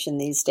inflammation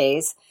these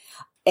days.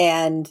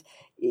 And,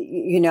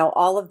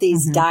 all of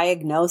these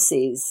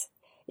diagnoses,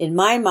 in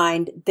my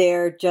mind,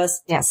 they're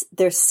just,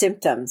 they're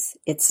symptoms.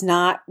 It's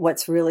not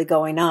what's really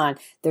going on.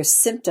 They're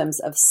symptoms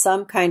of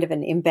some kind of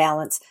an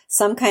imbalance,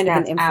 some kind of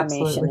an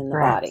inflammation in the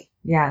body.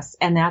 Yes.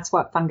 And that's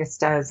what fungus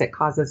does. It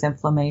causes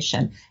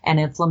inflammation, and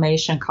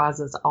inflammation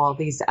causes all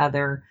these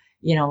other,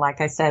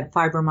 like I said,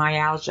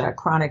 fibromyalgia,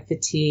 chronic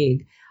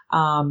fatigue,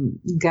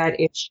 gut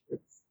issues.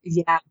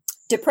 Yeah.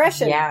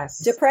 Depression. Yes.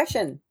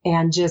 Depression.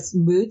 And just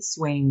mood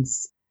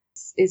swings.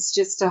 It's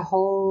just a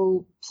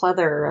whole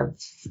plethora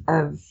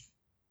of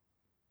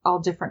all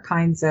different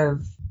kinds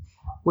of,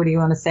 what do you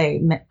want to say?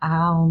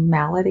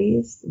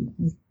 Maladies?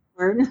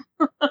 Word?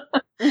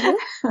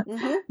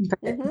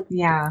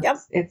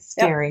 It's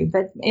scary.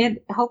 But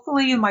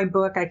hopefully in my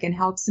book, I can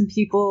help some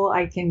people.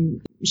 I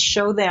can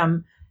show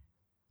them,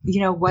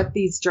 what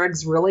these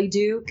drugs really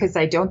do, because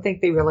I don't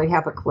think they really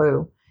have a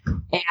clue.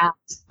 And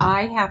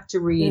I have to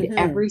read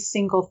every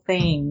single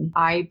thing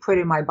I put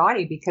in my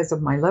body because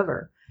of my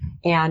liver.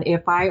 And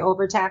if I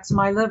overtax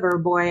my liver,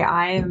 boy,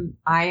 I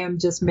am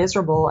just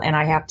miserable, and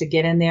I have to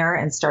get in there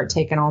and start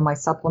taking all my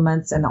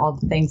supplements and all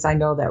the things I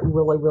know that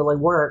really, really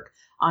work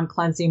on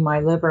cleansing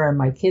my liver and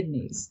my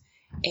kidneys.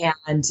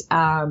 And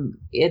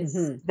it's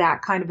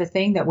that kind of a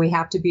thing that we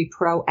have to be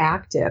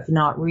proactive,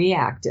 not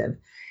reactive.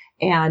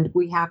 And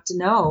we have to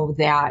know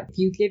that if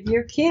you give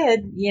your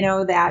kid,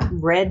 that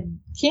red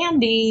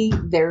candy,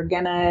 they're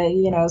going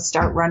to,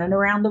 start running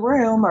around the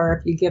room. Or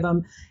if you give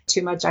them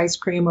too much ice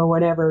cream or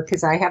whatever,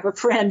 because I have a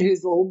friend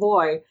who's a little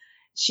boy.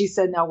 She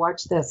said, now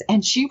watch this.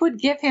 And she would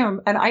give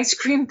him an ice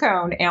cream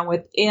cone. And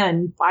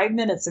within 5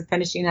 minutes of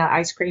finishing that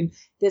ice cream,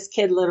 this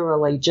kid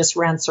literally just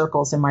ran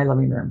circles in my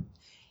living room.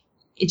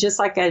 Just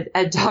like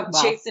a dog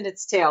chasing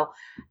its tail.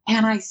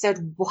 And I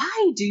said,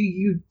 why do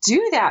you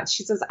do that?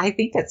 She says, I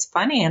think it's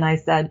funny. And I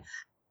said,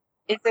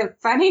 is it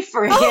funny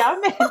for him?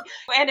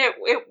 And it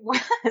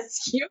was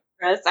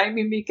humorous. I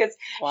mean, because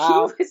he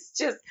was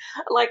just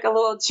like a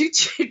little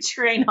choo-choo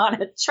train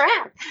on a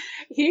track.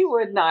 He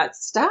would not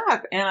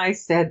stop. And I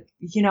said,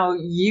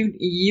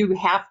 you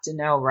have to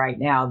know right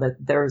now that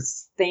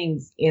there's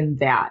things in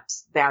that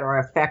are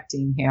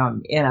affecting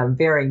him in a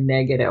very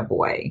negative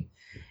way.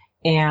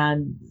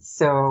 And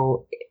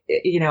so,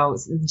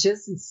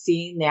 just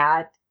seeing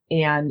that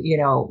and,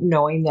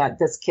 knowing that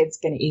this kid's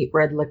going to eat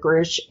red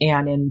licorice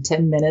and in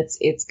 10 minutes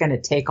it's going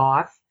to take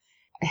off.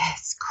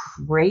 It's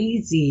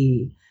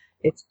crazy.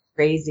 It's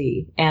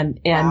crazy. And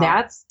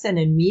that's an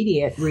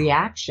immediate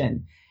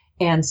reaction.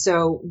 And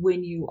so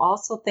when you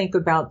also think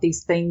about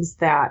these things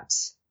that,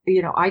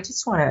 I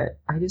just want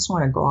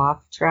to go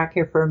off track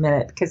here for a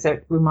minute, because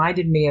it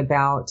reminded me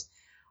about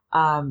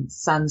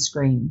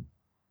sunscreen.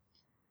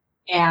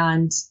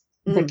 And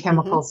the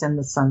chemicals in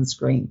the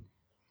sunscreen.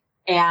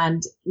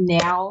 And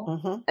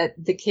now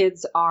the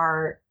kids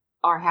are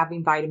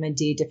having vitamin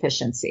D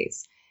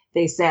deficiencies.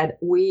 They said,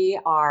 we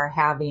are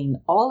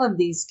having all of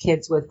these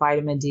kids with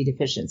vitamin D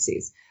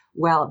deficiencies.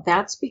 Well,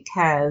 that's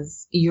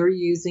because you're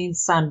using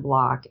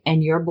sunblock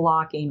and you're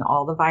blocking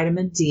all the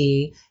vitamin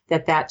D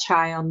that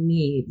child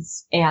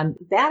needs. And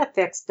that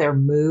affects their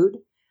mood.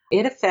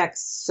 It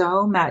affects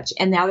so much.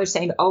 And now they're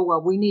saying, oh,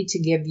 well, we need to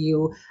give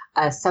you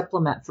a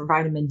supplement for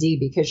vitamin D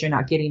because you're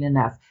not getting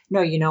enough.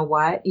 No, you know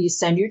what? You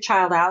send your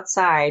child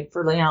outside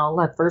for,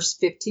 the first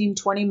 15,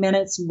 20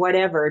 minutes,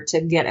 whatever,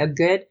 to get a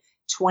good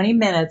 20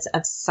 minutes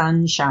of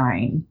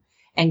sunshine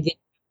and get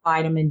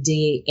vitamin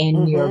D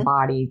in your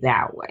body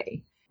that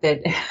way.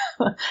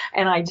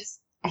 And I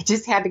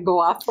just had to go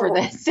off for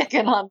that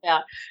second on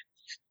that.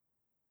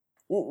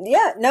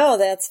 Yeah, no,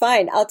 that's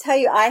fine. I'll tell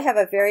you, I have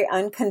a very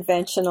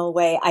unconventional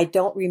way. I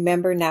don't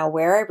remember now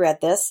where I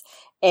read this,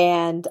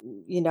 and,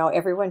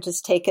 everyone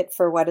just take it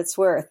for what it's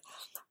worth.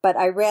 But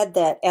I read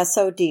that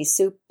SOD,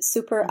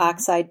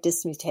 superoxide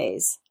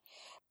dismutase,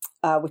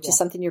 which is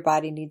something your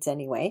body needs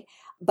anyway,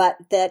 but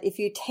that if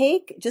you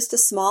take just a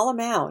small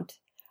amount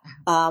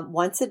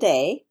once a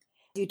day,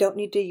 you don't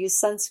need to use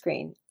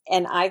sunscreen.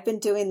 And I've been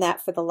doing that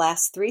for the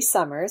last 3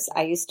 summers.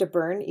 I used to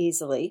burn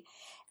easily.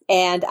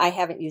 And I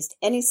haven't used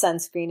any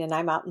sunscreen, and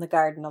I'm out in the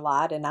garden a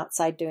lot and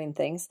outside doing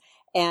things.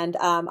 And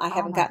I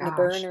haven't gotten a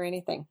burn or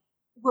anything.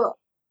 Well,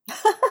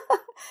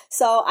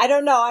 so I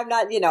don't know. I'm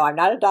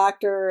not a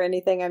doctor or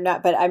anything.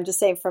 But I'm just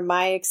saying from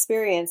my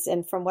experience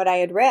and from what I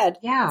had read,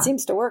 it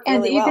seems to work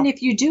really well. And even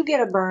if you do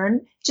get a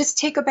burn, just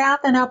take a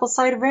bath in apple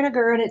cider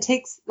vinegar and it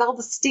takes all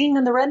the sting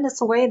and the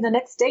redness away. And the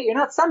next day you're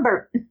not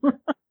sunburned.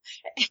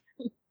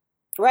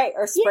 Right.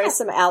 Or spray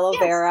some aloe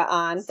vera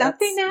on.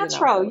 Something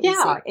natural.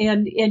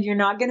 And you're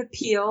not going to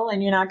peel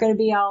and you're not going to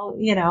be all,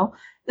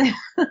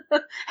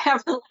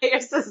 have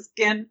layers of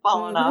skin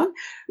falling off.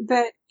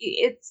 But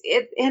it's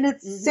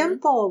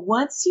simple.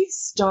 Once you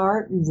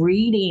start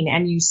reading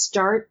and you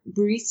start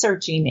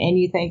researching and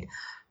you think,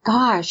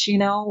 gosh,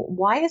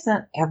 why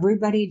isn't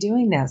everybody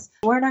doing this?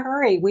 We're in a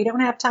hurry. We don't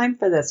have time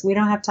for this. We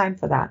don't have time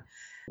for that.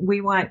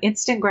 We want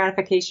instant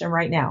gratification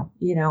right now.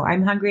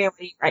 I'm hungry. I want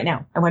to eat right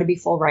now. I want to be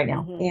full right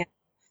now. And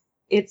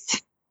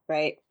it's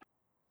right.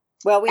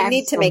 Well, we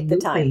need to make the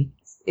time.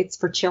 It's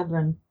for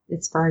children.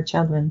 It's for our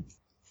children.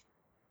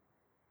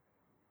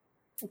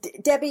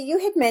 Debbie, you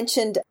had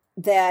mentioned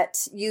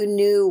that you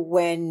knew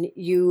when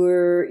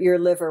your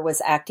liver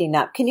was acting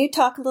up. Can you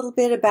talk a little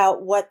bit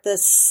about what the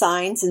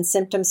signs and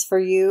symptoms for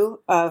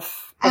you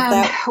of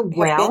that?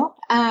 Well,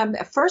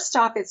 first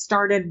off, it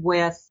started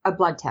with a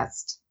blood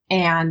test,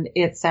 and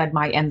it said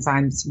my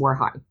enzymes were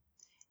high.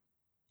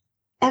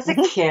 As a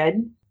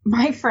kid,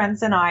 my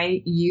friends and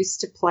I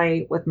used to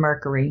play with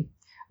mercury.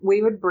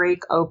 We would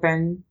break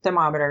open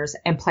thermometers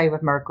and play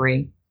with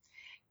mercury.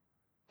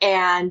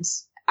 And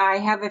I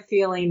have a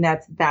feeling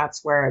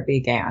that's where it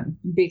began,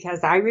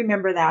 because I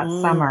remember that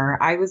summer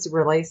I was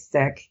really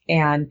sick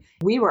and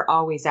we were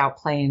always out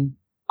playing.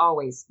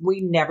 Always.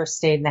 We never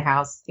stayed in the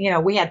house.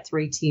 We had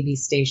 3 TV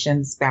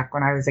stations back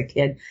when I was a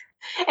kid.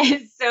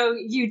 And so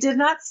you did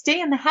not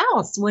stay in the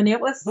house when it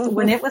was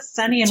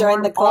sunny and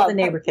warm. All the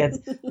neighbor kids,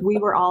 we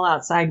were all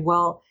outside.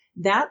 Well,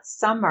 that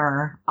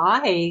summer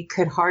I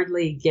could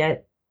hardly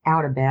get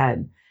out of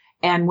bed.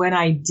 And when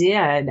I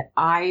did,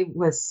 I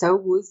was so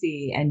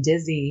woozy and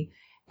dizzy.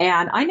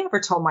 And I never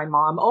told my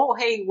mom, oh,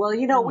 hey, well,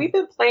 we've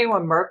been playing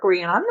with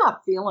mercury and I'm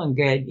not feeling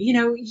good.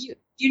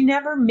 You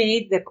never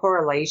made the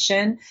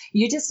correlation.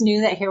 You just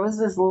knew that here was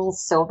this little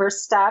silver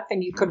stuff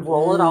and you could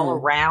roll it all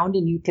around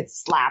and you could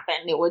slap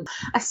it and it would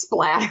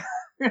splatter.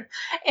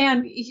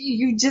 And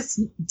you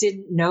just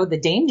didn't know the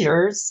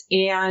dangers.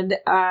 And,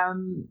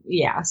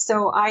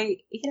 so I,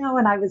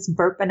 and I was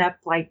burping up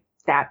like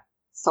that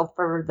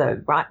sulfur,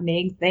 the rotten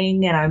egg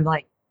thing. And I'm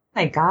like,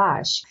 my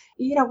gosh,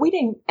 we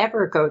didn't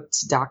ever go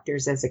to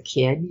doctors as a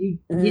kid.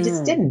 You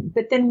just didn't.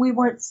 But then we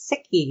weren't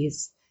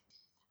sickies.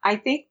 I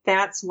think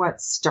that's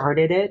what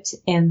started it.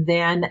 And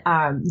then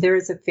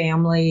there's a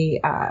family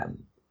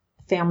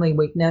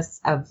weakness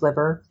of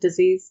liver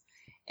disease.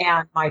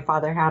 And my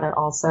father had it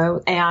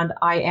also. And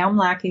I am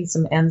lacking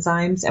some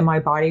enzymes in my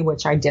body,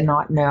 which I did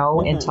not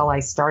know until I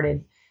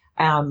started.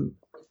 I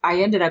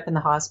ended up in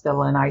the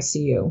hospital in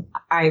ICU.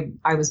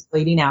 I was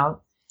bleeding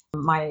out.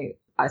 My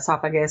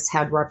esophagus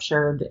had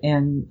ruptured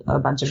in a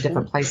bunch of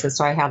different places.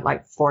 So I had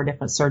like 4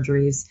 different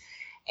surgeries.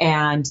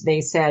 And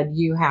they said,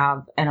 you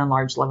have an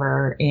enlarged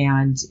liver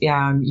and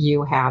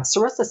you have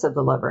cirrhosis of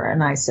the liver.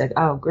 And I said,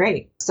 oh,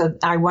 great. So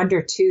I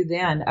wonder too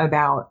then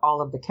about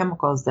all of the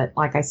chemicals that,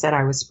 like I said,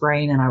 I was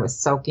spraying and I was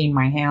soaking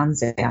my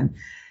hands in.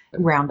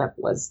 Roundup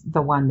was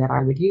the one that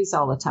I would use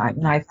all the time.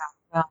 And I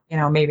thought,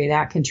 well, maybe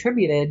that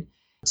contributed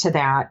to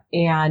that.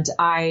 And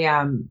I,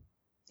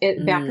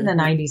 back in the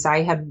 90s,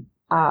 I had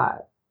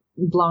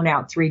blown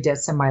out 3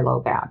 discs in my low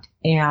back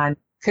and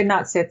could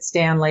not sit,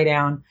 stand, lay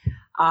down.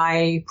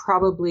 I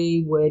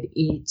probably would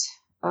eat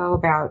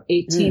about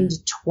 18 to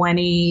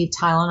 20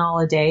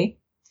 Tylenol a day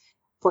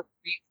for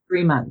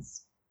 3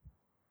 months.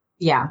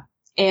 Yeah.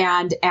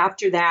 And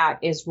after that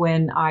is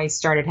when I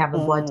started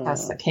having blood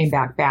tests that came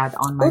back bad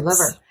on my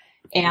liver.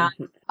 And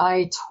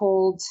I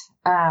told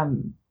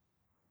them,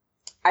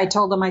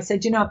 I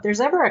said, if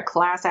there's ever a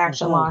class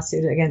action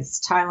lawsuit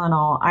against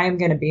Tylenol, I am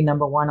going to be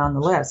number 1 on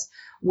the list.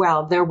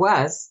 Well, there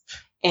was.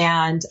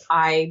 And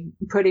I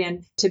put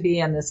in to be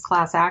in this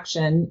class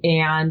action.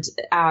 And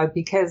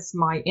because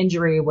my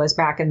injury was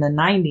back in the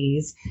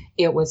 90s,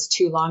 it was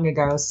too long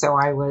ago. So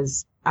I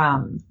was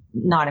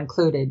not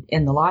included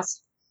in the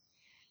lawsuit.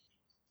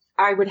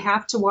 I would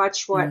have to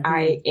watch what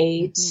I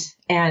ate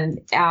and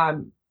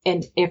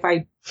if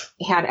I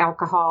had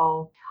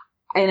alcohol.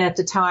 And at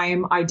the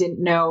time, I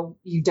didn't know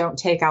you don't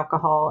take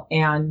alcohol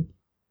and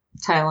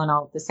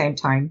Tylenol at the same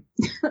time.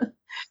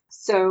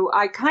 So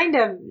I kind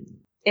of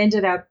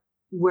ended up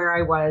where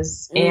I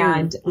was.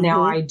 And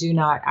now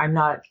I'm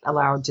not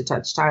allowed to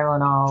touch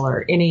Tylenol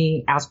or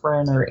any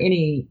aspirin or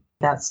any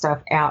that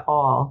stuff at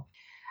all.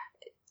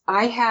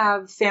 I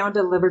have found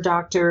a liver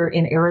doctor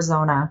in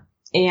Arizona,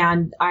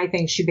 and I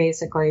think she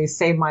basically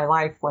saved my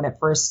life when I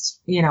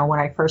first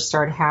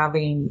started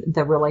having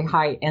the really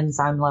high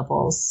enzyme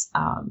levels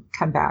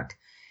come back.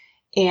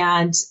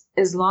 And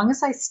as long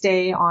as I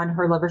stay on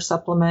her liver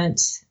supplement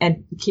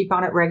and keep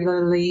on it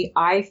regularly,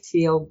 I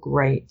feel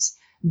great.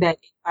 But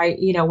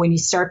when you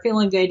start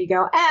feeling good, you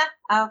go,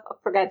 I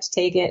forgot to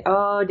take it.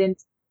 Oh,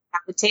 didn't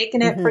have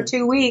taken it for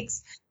 2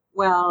 weeks.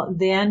 Well,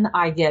 then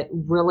I get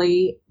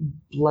really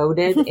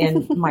bloated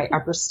in my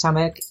upper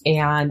stomach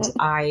and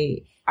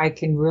I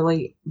can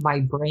really, my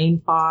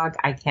brain fog.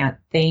 I can't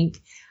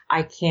think.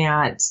 I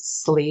can't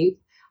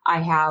sleep. I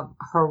have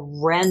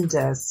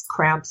horrendous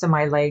cramps in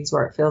my legs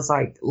where it feels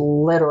like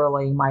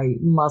literally my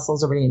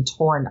muscles are being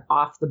torn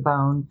off the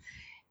bone.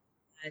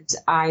 And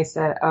I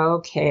said,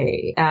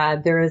 okay,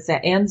 there is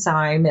an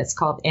enzyme. It's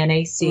called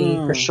NAC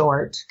for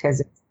short, because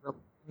it's the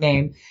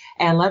name.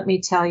 And let me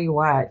tell you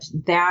what,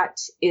 that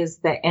is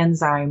the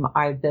enzyme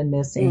I've been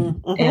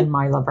missing in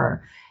my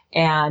liver.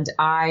 And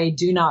I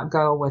do not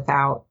go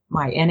without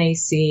my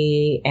NAC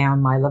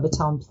and my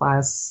Levitone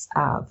Plus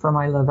for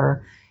my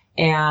liver.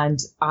 And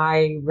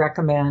I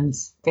recommend,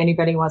 if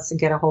anybody wants to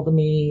get a hold of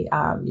me,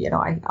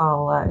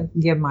 I'll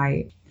give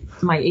my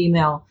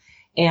email,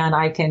 and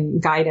I can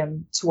guide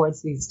them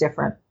towards these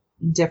different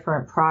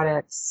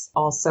products.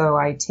 Also,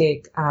 I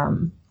take, I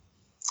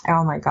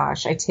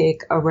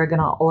take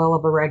oil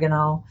of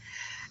oregano,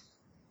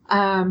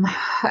 olive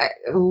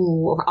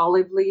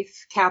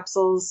leaf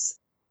capsules.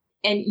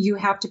 And you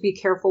have to be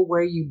careful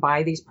where you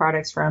buy these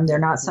products from. They're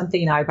not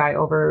something I buy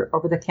over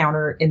the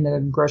counter in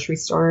the grocery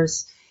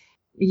stores.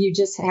 You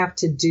just have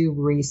to do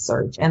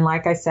research. And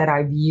like I said,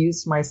 I've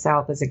used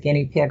myself as a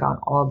guinea pig on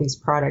all these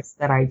products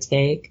that I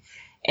take,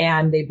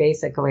 and they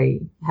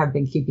basically have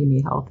been keeping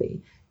me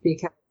healthy.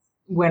 Because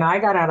when I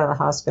got out of the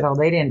hospital,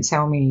 they didn't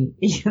tell me,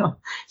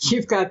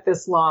 you've got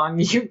this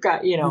long,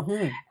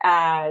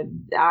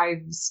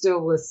 I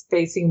still was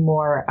facing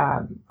more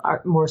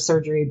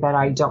surgery, but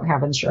I don't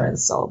have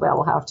insurance, so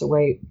they'll have to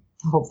wait,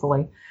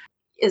 hopefully.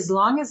 As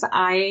long as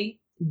I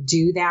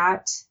do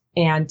that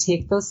and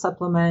take those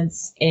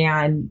supplements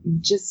and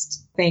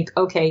just think,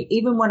 okay,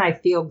 even when I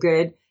feel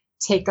good,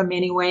 take them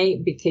anyway,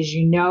 because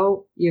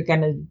you're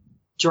going to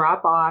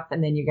drop off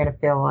and then you're going to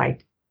feel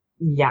like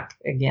yuck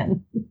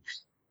again.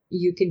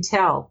 You can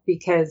tell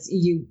because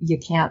you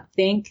can't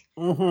think.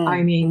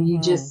 I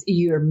mean,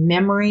 your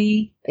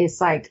memory is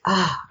like,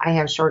 I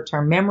have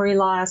short-term memory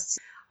loss.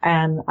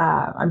 And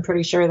I'm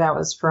pretty sure that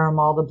was from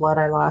all the blood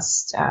I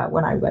lost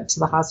when I went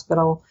to the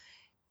hospital.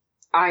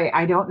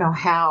 I don't know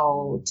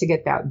how to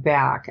get that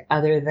back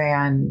other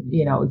than,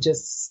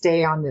 just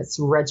stay on this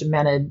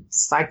regimented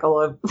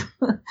cycle of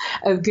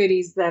of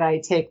goodies that I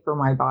take for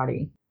my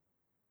body.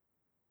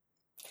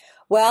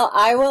 Well,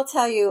 I will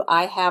tell you,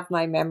 I have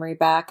my memory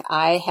back.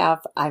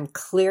 I'm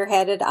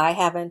clear-headed. I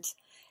haven't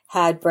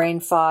had brain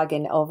fog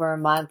in over a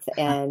month.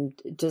 And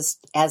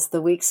just as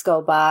the weeks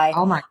go by,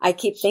 I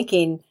keep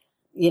thinking,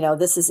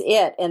 this is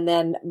it. And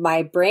then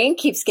my brain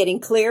keeps getting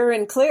clearer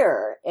and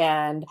clearer.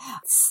 And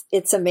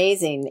it's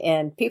amazing.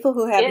 And people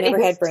who have never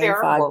had brain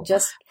fog,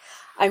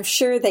 I'm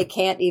sure they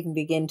can't even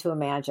begin to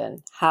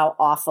imagine how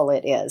awful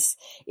it is.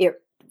 It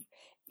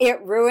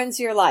ruins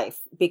your life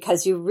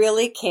because you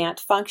really can't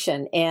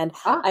function. And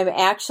I'm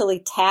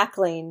actually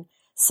tackling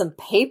some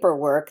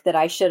paperwork that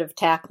I should have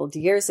tackled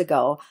years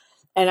ago.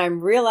 And I'm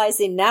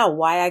realizing now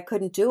why I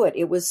couldn't do it.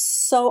 It was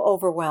so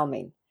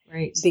overwhelming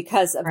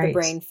because of the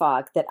brain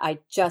fog that I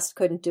just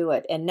couldn't do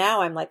it. And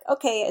now I'm like,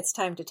 okay, it's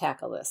time to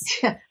tackle this.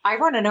 I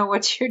want to know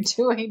what you're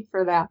doing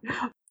for that.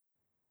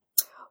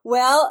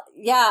 Well,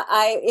 yeah,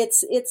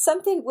 it's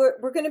something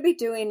we're going to be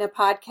doing a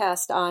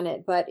podcast on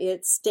it, but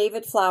it's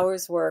David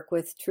Flowers' work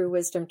with True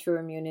Wisdom, True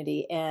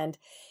Immunity. And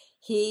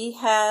he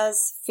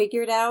has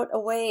figured out a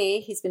way.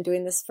 He's been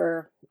doing this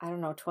for,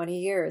 20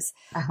 years.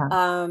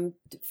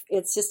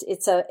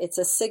 It's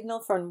a signal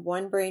from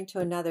one brain to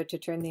another to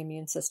turn the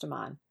immune system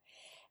on.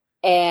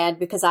 And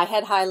because I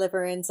had high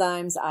liver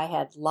enzymes, I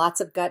had lots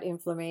of gut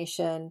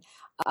inflammation.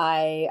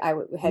 I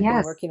had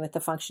been working with the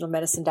functional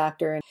medicine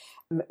doctor,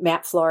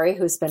 Matt Flory,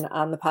 who's been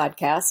on the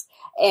podcast,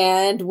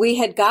 and we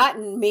had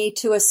gotten me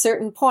to a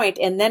certain point.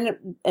 And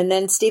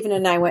then Stephen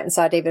and I went and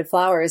saw David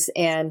Flowers,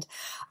 and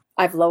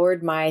I've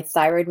lowered my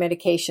thyroid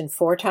medication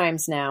 4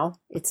 times now.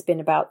 It's been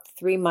about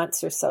 3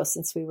 months or so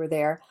since we were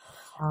there.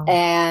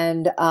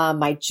 And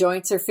my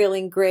joints are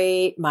feeling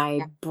great.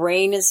 My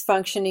brain is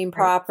functioning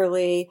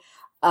properly.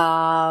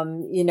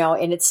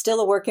 And it's still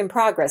a work in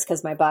progress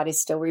because my body's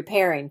still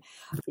repairing.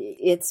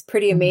 It's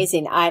pretty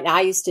amazing.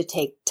 I used to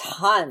take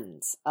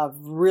tons of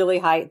really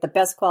the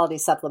best quality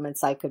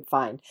supplements I could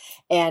find,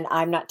 and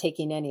I'm not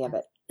taking any of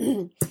it.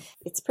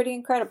 It's pretty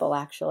incredible,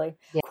 actually.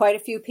 Yeah. Quite a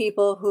few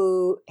people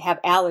who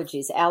have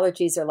allergies.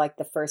 Allergies are like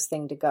the first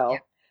thing to go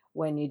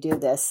when you do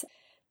this.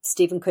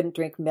 Stephen couldn't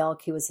drink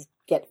milk. He was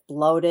get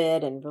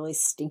bloated and really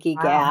stinky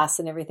gas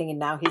and everything. And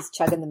now he's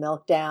chugging the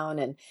milk down,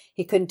 and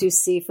he couldn't do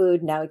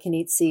seafood. Now he can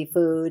eat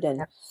seafood.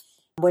 And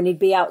when he'd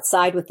be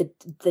outside with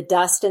the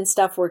dust and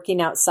stuff,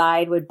 working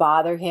outside would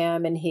bother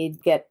him, and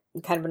he'd get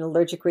kind of an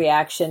allergic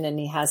reaction, and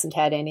he hasn't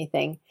had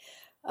anything.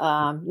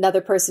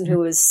 Another person who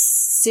was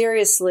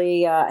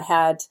seriously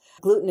had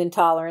gluten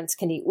intolerance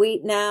can eat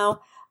wheat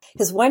now,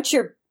 because once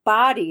your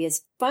body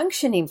is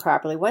functioning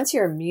properly, once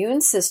your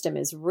immune system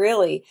is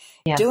really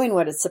doing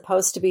what it's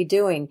supposed to be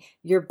doing,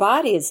 your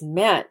body is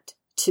meant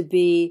to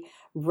be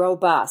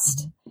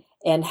robust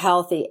and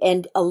healthy.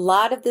 And a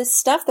lot of this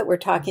stuff that we're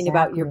talking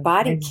about, your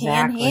body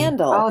can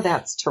handle. Oh,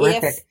 that's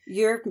terrific. If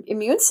your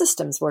immune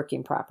system's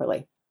working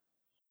properly.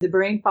 The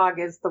brain fog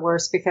is the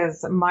worst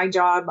because my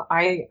job,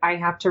 I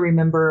have to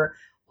remember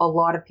a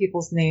lot of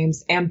people's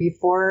names. And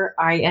before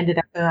I ended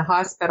up in the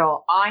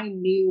hospital, I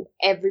knew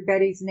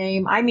everybody's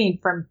name. I mean,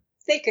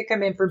 they could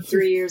come in from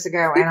 3 years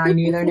ago and I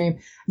knew their name.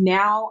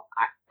 Now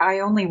I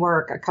only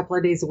work a couple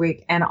of days a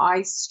week and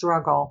I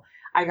struggle.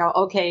 I go,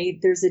 okay,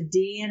 there's a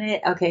D in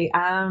it. Okay.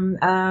 And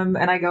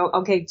I go,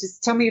 okay,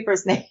 just tell me your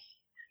first name.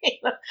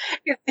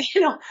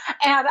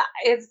 And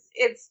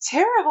it's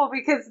terrible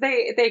because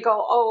they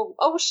go,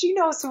 oh, she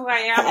knows who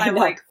I am. I'm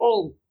like,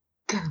 oh,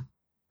 God,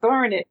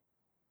 darn it.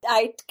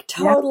 I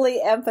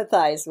totally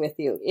empathize with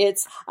you.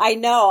 It's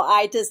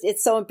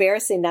so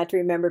embarrassing not to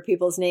remember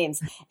people's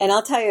names. And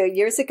I'll tell you,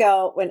 years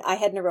ago when I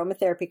had an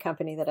aromatherapy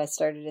company that I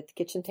started at the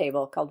kitchen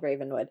table called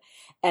Ravenwood,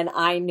 and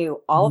I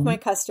knew all of my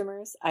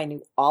customers, I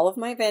knew all of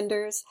my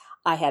vendors,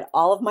 I had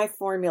all of my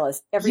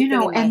formulas, everything in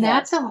my head.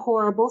 That's a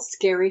horrible,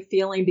 scary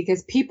feeling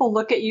because people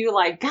look at you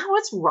like, God,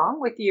 what's wrong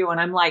with you?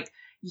 And I'm like,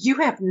 you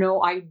have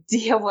no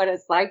idea what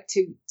it's like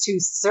to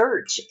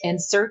search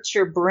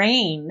your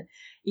brain.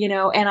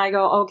 And I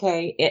go,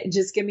 okay,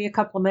 just give me a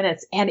couple of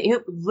minutes. And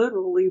it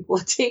literally will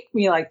take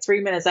me like 3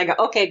 minutes. I go,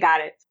 okay,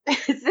 got it.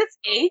 Is this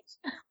age?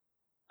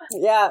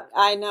 Yeah,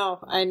 I know.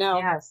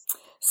 Yes.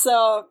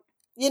 So,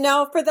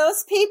 for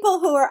those people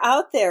who are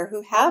out there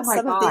who have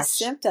some of these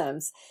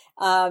symptoms,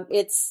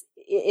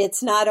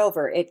 it's not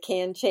over. It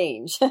can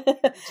change.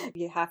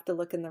 You have to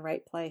look in the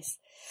right place.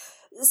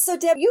 So,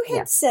 Deb, you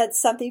had said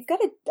something. You've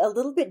got a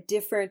little bit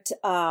different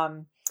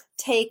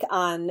take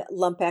on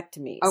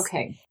lumpectomies.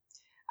 Okay.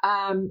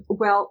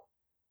 Well,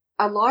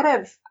 a lot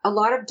of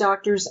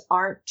doctors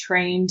aren't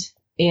trained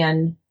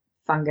in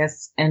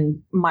fungus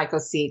and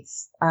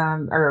mycocetes,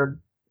 my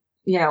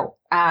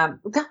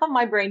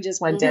brain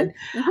just went dead.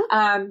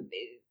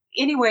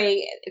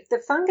 Anyway, if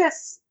the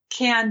fungus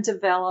can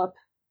develop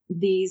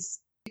these,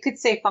 you could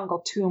say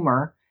fungal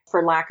tumor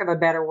for lack of a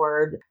better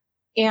word.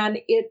 And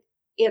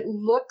it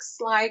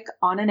looks like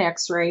on an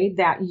x-ray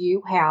that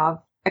you have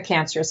a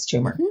cancerous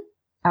tumor.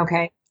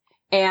 Okay.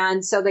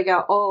 And so they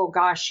go, oh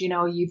gosh,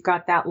 you've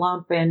got that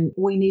lump and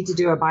we need to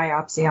do a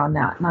biopsy on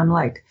that. And I'm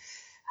like,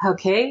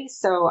 okay.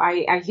 So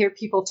I hear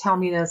people tell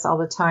me this all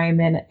the time.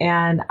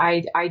 And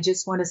I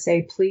just want to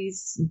say,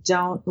 please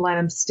don't let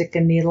them stick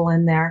a needle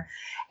in there.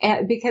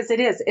 And because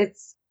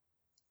it's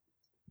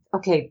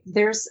okay.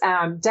 There's,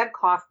 Doug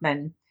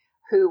Kaufman,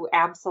 who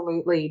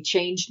absolutely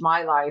changed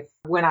my life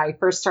when I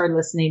first started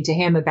listening to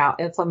him about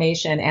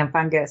inflammation and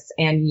fungus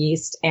and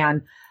yeast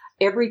and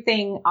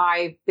everything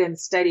I've been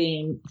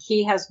studying.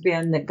 He has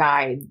been the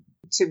guide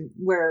to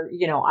where,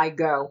 I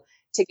go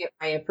to get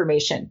my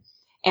information.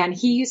 And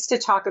he used to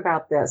talk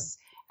about this,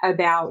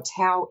 about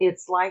how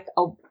it's like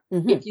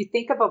if you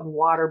think of a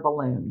water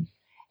balloon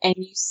and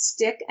you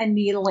stick a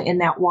needle in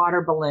that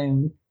water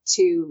balloon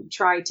to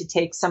try to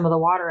take some of the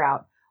water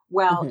out.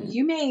 Well,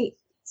 you may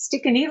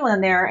stick a needle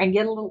in there and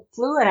get a little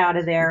fluid out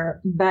of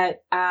there,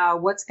 but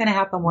what's going to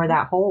happen where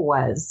that hole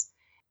was?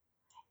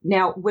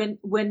 Now,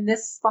 when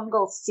this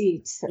fungal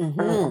seat,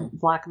 for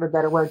lack of a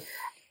better word,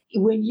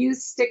 when you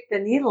stick the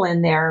needle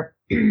in there,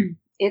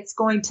 it's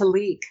going to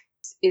leak.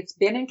 It's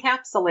been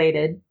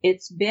encapsulated.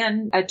 It's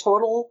been a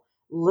total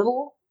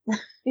little,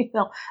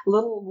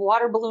 little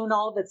water balloon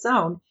all of its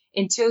own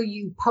until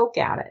you poke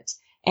at it.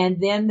 And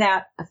then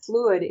that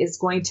fluid is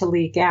going to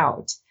leak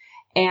out.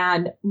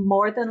 And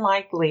more than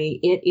likely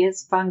it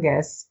is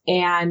fungus.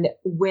 And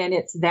when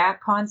it's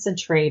that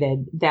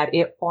concentrated that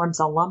it forms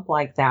a lump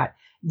like that,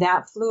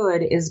 that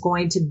fluid is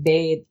going to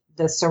bathe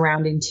the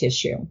surrounding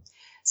tissue.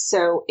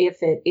 So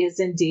if it is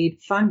indeed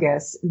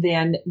fungus,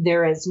 then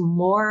there is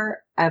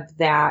more of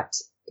that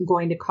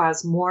going to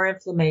cause more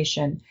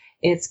inflammation.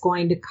 It's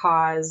going to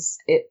cause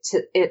it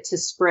to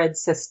spread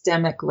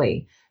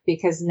systemically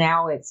because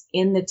now it's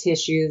in the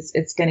tissues.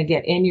 It's going to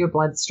get in your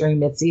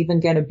bloodstream. It's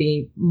even going to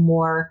be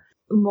more,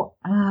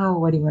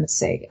 what do you want to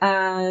say?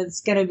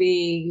 It's going to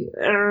be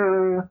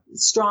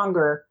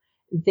stronger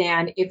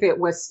than if it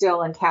was still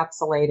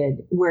encapsulated,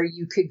 where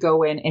you could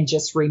go in and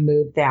just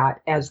remove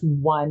that as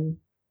one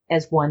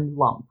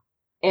lump.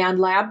 And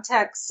lab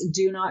techs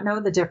do not know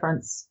the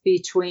difference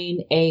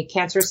between a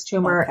cancerous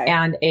tumor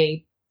and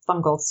a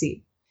fungal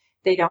seed.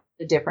 They don't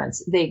know the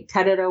difference. They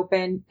cut it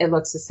open. It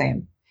looks the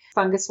same.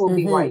 Fungus will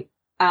be white.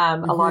 A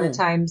lot of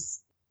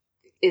times,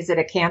 is it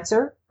a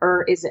cancer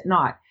or is it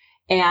not?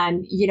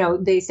 And,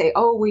 they say,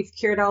 oh, we've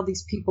cured all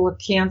these people of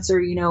cancer.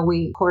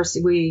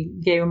 We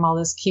gave them all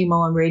this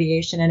chemo and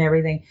radiation and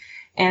everything.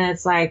 And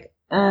it's like,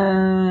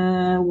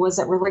 was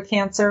it really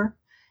cancer?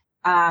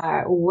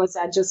 Was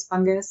that just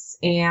fungus?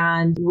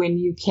 And when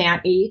you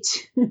can't eat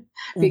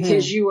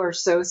because you are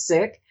so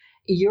sick,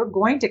 you're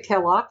going to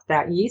kill off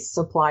that yeast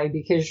supply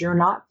because you're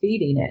not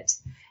feeding it.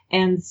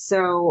 And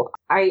so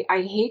I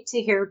hate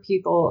to hear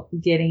people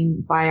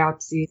getting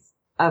biopsies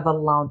of a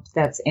lump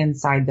that's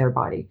inside their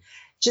body.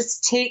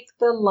 Just take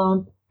the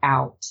lump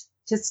out.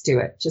 Just do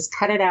it. Just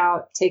cut it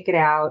out, take it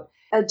out.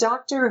 A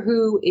doctor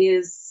who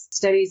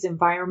studies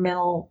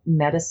environmental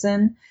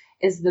medicine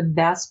is the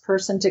best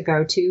person to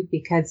go to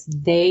because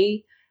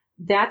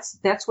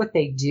that's what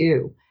they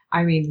do.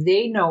 I mean,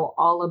 they know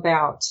all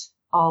about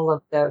all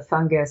of the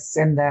fungus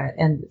and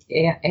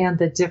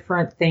the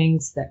different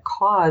things that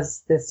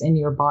cause this in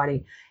your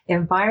body.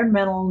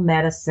 Environmental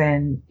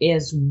medicine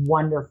is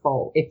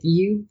wonderful. If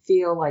you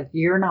feel like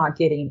you're not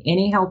getting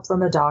any help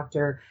from a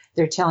doctor,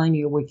 they're telling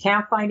you we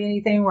can't find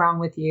anything wrong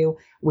with you,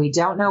 we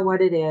don't know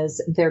what it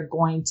is, they're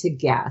going to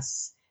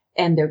guess,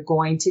 and they're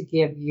going to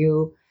give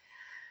you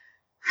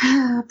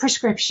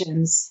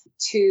prescriptions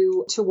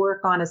to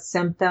work on a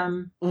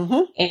symptom,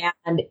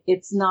 and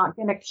it's not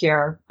going to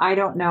cure. I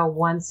don't know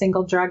one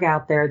single drug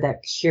out there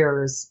that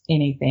cures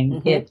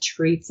anything. It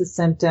treats a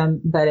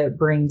symptom, but it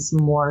brings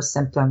more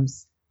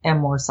symptoms and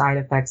more side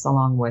effects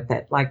along with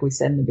it. Like we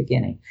said in the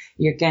beginning,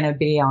 you're going to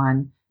be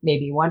on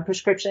maybe one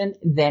prescription,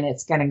 then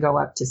it's going to go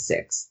up to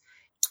 6.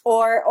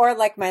 Or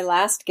like my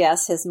last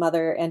guest, his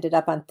mother ended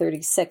up on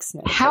 36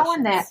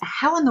 medications.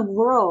 How in the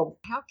world,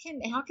 how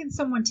can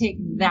someone take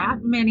that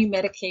many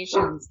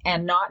medications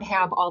and not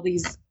have all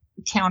these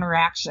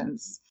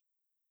counteractions?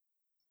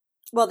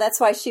 Well, that's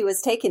why she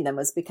was taking them,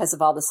 was because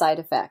of all the side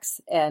effects.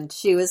 And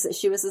she was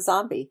a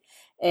zombie.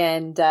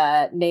 And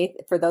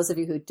Nathan, for those of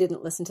you who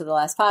didn't listen to the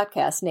last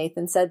podcast,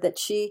 Nathan said that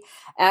she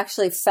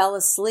actually fell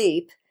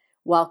asleep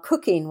while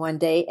cooking one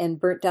day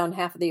and burnt down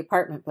half of the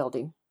apartment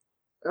building.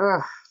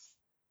 Ugh.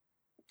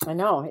 I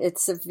know,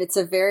 it's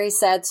a very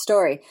sad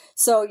story.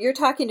 So you're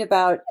talking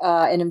about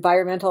a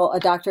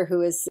doctor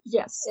who is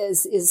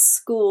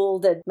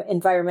schooled in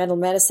environmental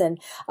medicine.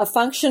 A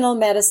functional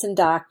medicine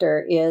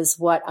doctor is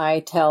what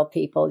I tell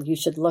people. You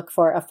should look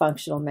for a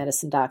functional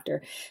medicine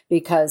doctor,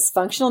 because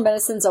functional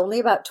medicine is only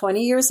about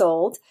 20 years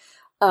old,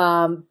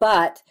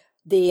 but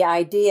the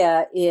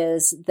idea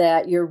is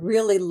that you're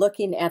really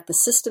looking at the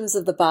systems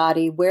of the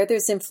body, where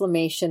there's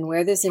inflammation,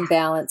 where there's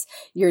imbalance.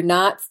 You're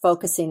not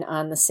focusing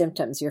on the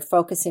symptoms. You're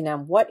focusing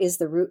on what is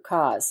the root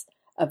cause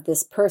of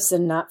this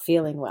person not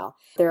feeling well.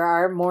 There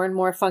are more and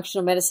more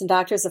functional medicine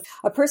doctors.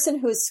 A person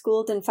who is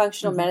schooled in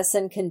functional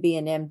medicine can be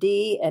an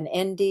MD, an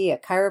ND, a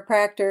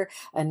chiropractor,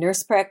 a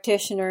nurse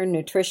practitioner,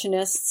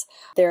 nutritionists.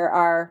 There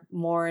are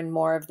more and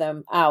more of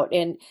them out.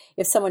 And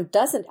if someone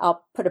doesn't,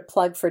 I'll put a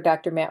plug for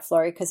Dr. Matt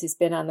Flory, because he's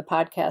been on the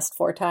podcast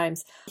 4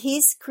 times.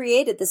 He's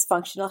created this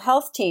functional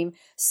health team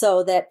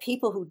so that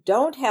people who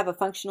don't have a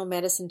functional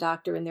medicine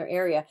doctor in their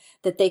area,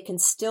 that they can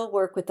still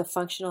work with the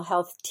functional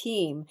health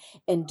team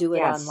and do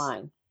it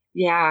online.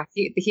 Yeah,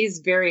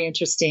 he's very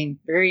interesting.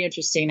 Very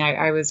interesting.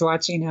 I was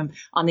watching him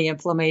on the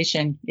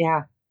inflammation.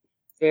 Yeah,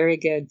 very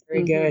good.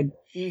 Very good.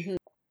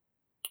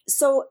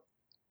 So,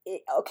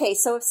 okay,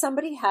 so if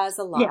somebody has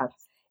a lump,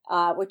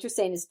 what you're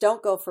saying is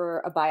don't go for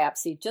a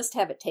biopsy, just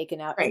have it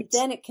taken out, and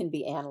then it can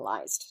be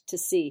analyzed to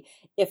see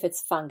if it's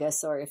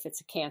fungus or if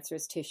it's a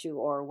cancerous tissue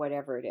or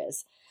whatever it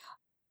is.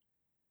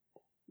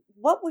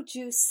 What would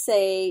you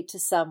say to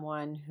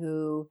someone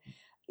who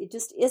it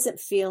just isn't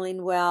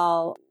feeling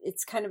well?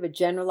 It's kind of a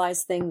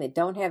generalized thing. They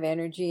don't have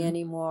energy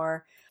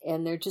anymore,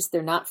 and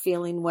they're not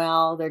feeling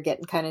well. They're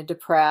getting kind of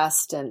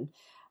depressed. And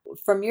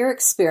from your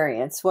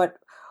experience, what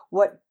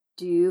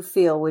do you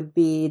feel would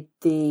be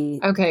the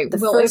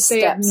first if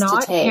they have steps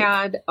not to take?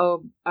 had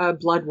a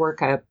blood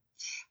workup,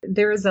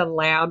 there is a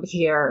lab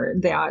here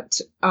that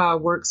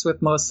works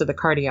with most of the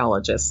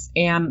cardiologists,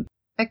 and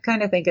I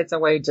kind of think it's a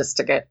way just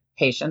to get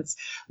patients,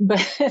 but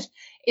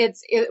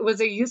it was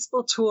a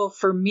useful tool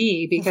for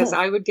me, because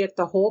I would get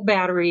the whole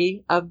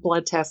battery of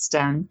blood tests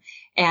done,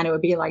 and it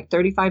would be like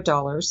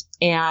 $35,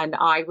 and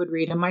I would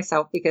read them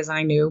myself because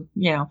I knew,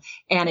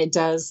 and it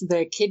does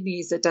the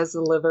kidneys, it does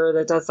the liver,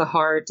 it does the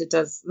heart, it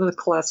does the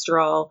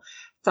cholesterol,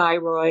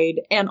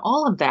 thyroid, and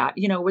all of that,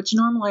 which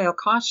normally will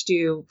cost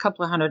you a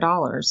couple of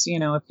 $100,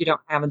 if you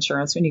don't have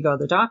insurance when you go to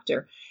the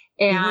doctor.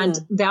 And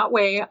that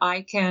way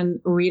I can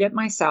read it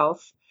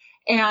myself.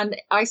 And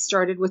I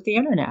started with the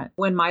internet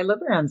when my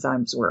liver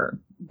enzymes were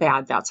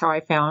bad. That's how I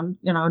found,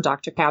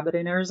 Dr. Cabot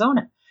in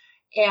Arizona.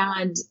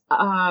 And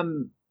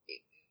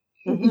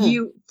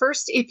you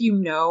first, if you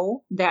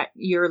know that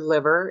your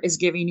liver is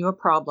giving you a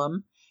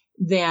problem,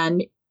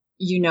 then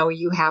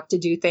you have to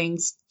do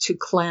things to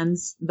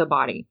cleanse the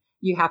body.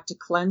 You have to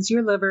cleanse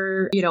your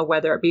liver,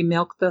 whether it be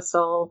milk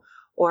thistle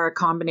or a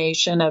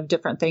combination of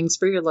different things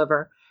for your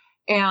liver.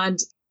 And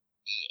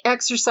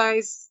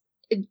exercise,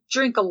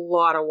 drink a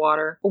lot of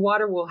water.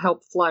 Water will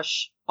help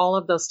flush all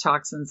of those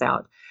toxins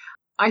out,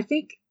 I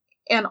think.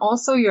 And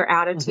also your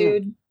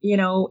attitude,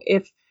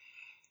 if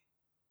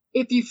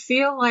you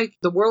feel like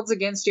the world's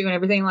against you and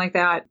everything like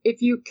that,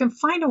 if you can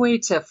find a way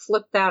to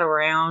flip that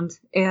around,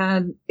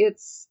 and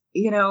it's,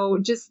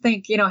 just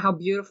think, how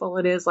beautiful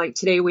it is. Like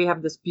today we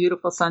have this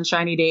beautiful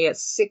sunshiny day.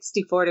 It's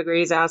 64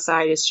 degrees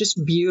outside. It's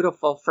just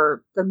beautiful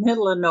for the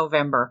middle of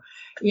November.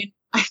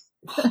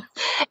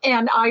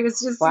 And I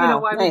was just,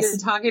 while we've been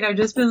talking, I've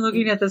just been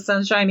looking at the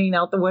sun shining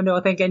out the window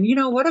thinking,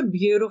 what a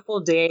beautiful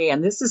day.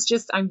 And this is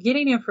just, I'm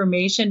getting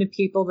information to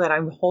people that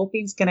I'm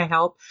hoping is going to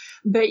help.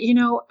 But,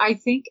 I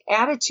think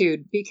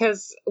attitude,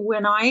 because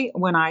when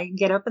I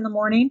get up in the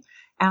morning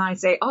and I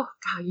say, oh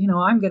God,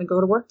 I'm going to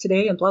go to work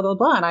today and blah, blah,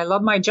 blah. And I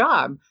love my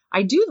job.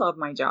 I do love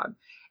my job.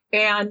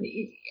 And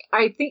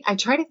I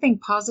try to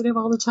think positive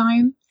all the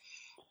time.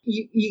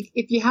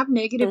 if you have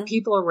negative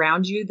people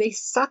around you, they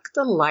suck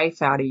the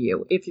life out of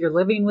you. If you're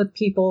living with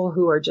people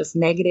who are just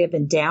negative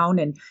and down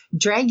and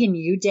dragging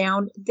you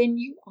down, then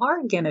you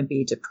are going to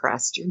be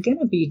depressed. You're going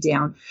to be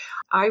down.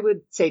 I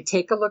would say,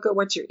 take a look at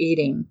what you're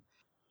eating.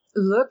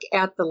 Look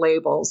at the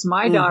labels.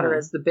 My daughter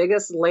is the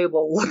biggest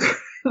label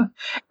looker.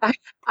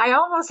 I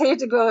almost hate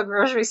to go to the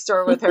grocery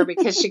store with her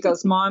because she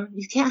goes, Mom,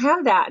 you can't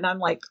have that. And I'm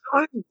like,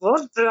 I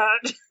love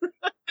that.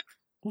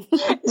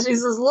 She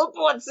says, look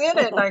what's in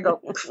it. And I go,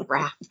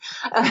 crap.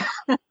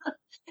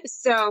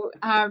 So,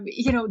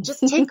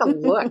 just take a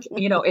look.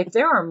 If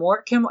there are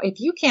more if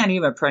you can't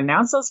even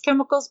pronounce those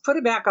chemicals, put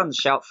it back on the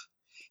shelf.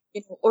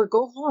 Or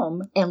go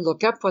home and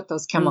look up what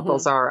those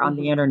chemicals are on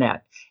the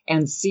internet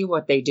and see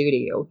what they do to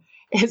you.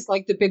 It's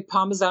like the big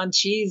Parmesan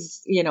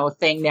cheese,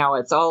 thing now.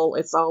 It's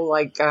all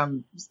like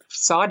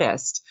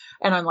sawdust.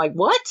 And I'm like,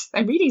 what?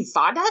 I'm eating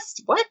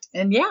sawdust? What?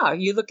 And yeah,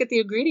 you look at the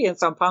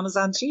ingredients on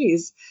Parmesan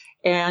cheese,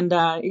 and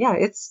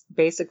it's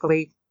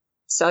basically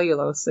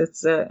cellulose.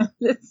 It's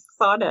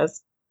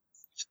sawdust.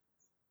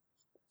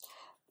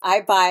 I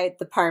buy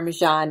the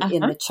Parmesan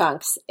in the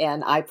chunks,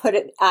 and I put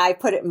it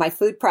in my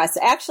food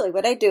processor. Actually,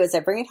 what I do is I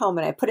bring it home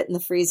and I put it in the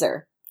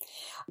freezer,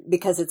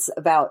 because it's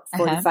about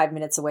 45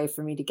 minutes away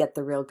for me to get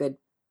the real good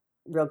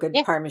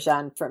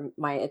Parmesan from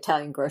my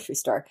Italian grocery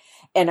store.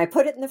 And I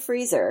put it in the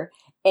freezer,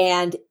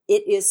 and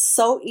it is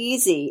so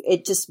easy.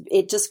 It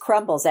just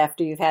crumbles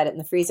after you've had it in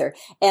the freezer.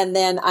 And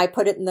then I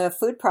put it in the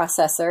food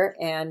processor,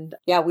 and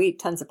we eat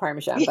tons of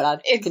Parmesan, but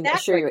I can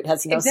assure you it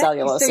has no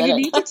cellulose in it. So you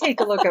need to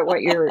take a look at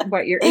what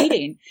you're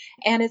eating.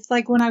 And it's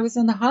like when I was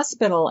in the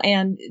hospital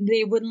and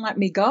they wouldn't let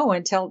me go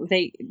until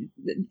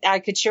I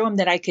could show them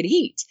that I could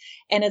eat.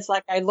 And it's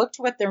like, I looked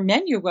what their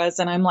menu was,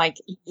 and I'm like,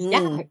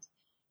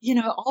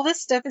 all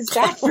this stuff is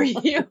bad for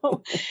you.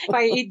 If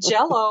I eat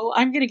Jell-O,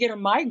 I'm going to get a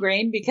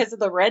migraine because of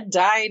the red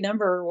dye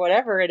number or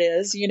whatever it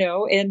is,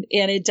 and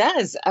it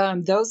does.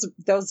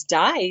 Those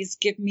dyes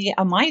give me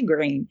a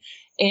migraine.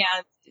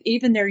 And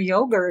even their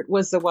yogurt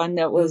was the one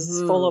that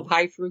was full of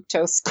high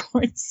fructose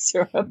corn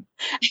syrup.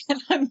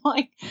 And I'm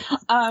like,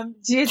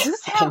 do you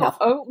just have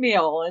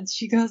oatmeal? And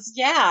she goes,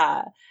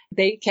 yeah.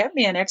 They kept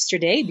me an extra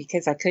day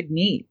because I couldn't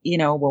eat.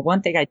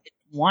 One thing I didn't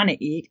want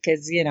to eat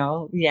because,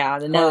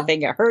 another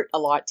thing, it hurt a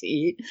lot to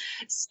eat.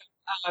 So,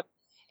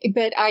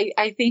 but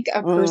I think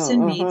a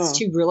person needs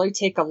to really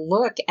take a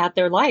look at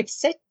their life,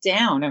 sit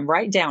down and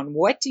write down,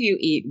 what do you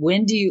eat?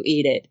 When do you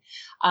eat it?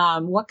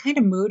 What kind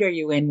of mood are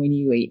you in when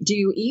you eat? Do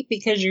you eat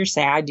because you're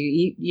sad? Do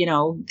you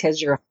eat,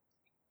 because you're,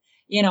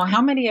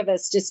 how many of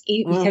us just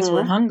eat because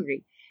we're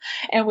hungry?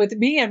 And with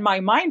me and my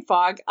mind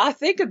fog, I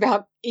think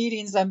about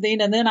eating something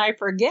and then I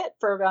forget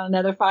for about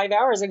another 5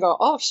 hours and go,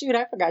 oh shoot,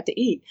 I forgot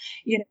to eat.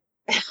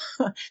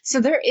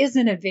 So there is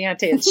an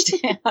advantage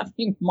to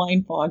having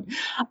mind fog.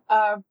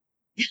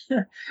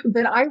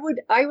 But I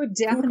would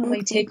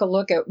definitely take a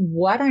look at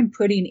what I'm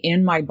putting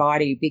in my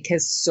body,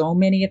 because so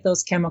many of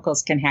those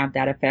chemicals can have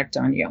that effect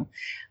on you.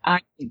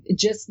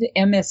 Just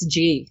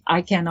MSG.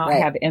 I cannot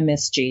have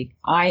MSG.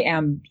 I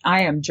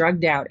am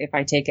drugged out if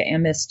I take a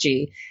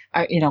MSG,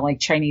 like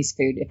Chinese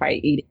food, if I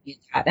eat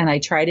that. And I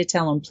try to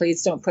tell them,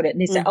 please don't put it.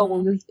 And they say, oh,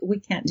 well, we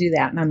can't do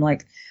that. And I'm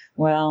like,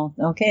 well,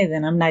 okay,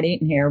 then I'm not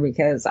eating here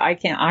because I'm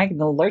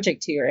allergic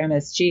to your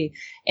MSG.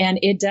 And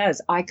it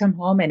does. I come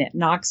home and it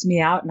knocks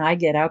me out and I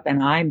get up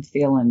and I'm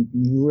feeling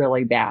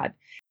really bad.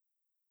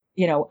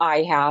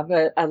 I have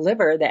a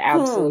liver that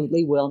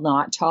absolutely will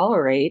not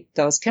tolerate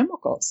those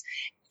chemicals.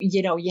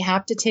 You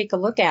have to take a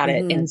look at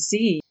it and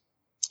see,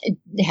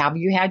 have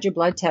you had your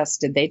blood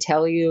tested? They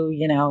tell you,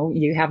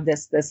 you have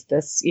this,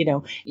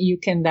 you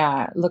can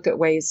look at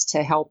ways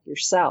to help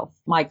yourself.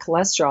 My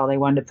cholesterol, they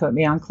wanted to put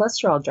me on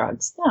cholesterol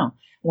drugs. No.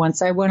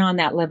 Once I went on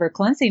that liver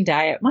cleansing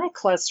diet, my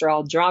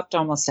cholesterol dropped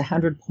almost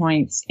 100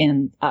 points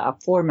in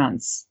 4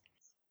 months.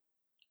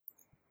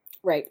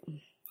 Right.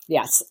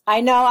 Yes.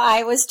 I know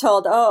I was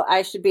told,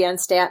 I should be on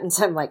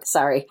statins. I'm like,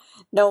 sorry,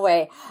 no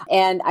way.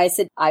 And I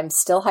said, I'm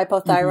still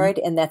hypothyroid.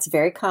 And that's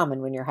very common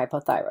when you're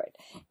hypothyroid.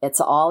 It's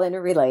all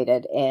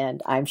interrelated.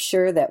 And I'm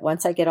sure that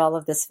once I get all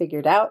of this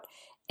figured out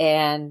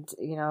and,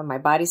 my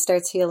body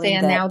starts healing.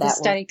 And now the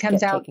study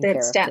comes out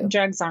that statin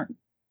drugs aren't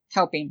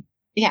helping.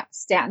 Yeah,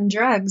 statin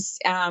drugs.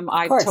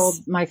 I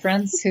told my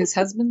friends whose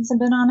husbands have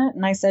been on it,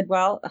 and I said,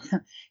 well,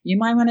 you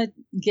might want to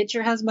get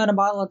your husband a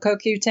bottle of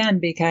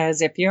CoQ10,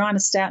 because if you're on a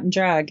statin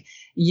drug,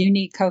 you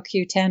need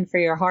CoQ10 for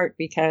your heart,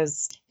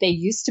 because they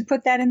used to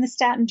put that in the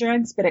statin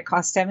drugs, but it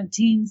cost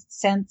 17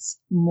 cents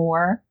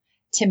more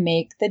to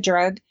make the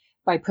drug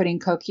by putting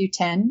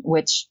CoQ10,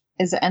 which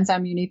is an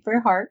enzyme you need for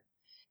your heart.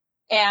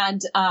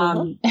 And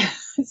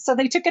so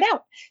they took it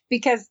out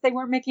because they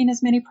weren't making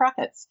as many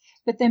profits.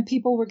 But then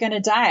people were going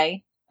to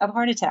die of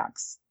heart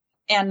attacks,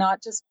 and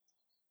not just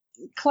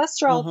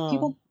cholesterol.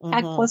 People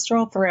had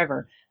cholesterol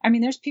forever. I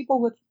mean, there's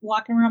people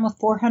walking around with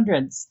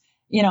 400s,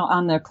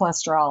 on their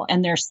cholesterol,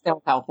 and they're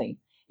still healthy.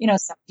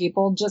 Some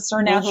people just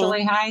are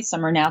naturally high.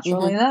 Some are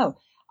naturally low.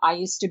 I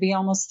used to be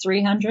almost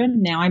 300.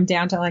 Now I'm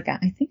down to I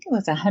think it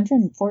was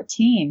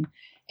 114.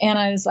 And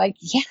I was like,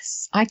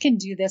 yes, I can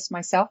do this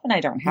myself and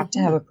I don't have to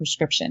have a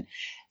prescription.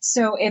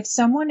 So if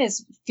someone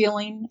is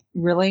feeling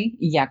really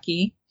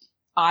yucky,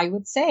 I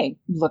would say,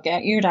 look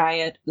at your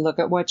diet, look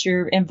at what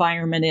your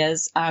environment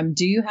is.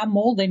 Do you have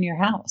mold in your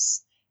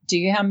house? Do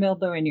you have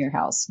mildew in your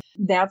house?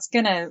 That's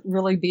going to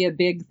really be a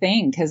big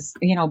thing because,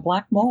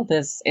 black mold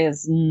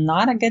is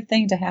not a good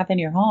thing to have in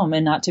your home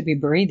and not to be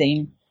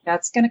breathing.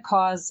 That's going to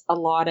cause a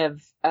lot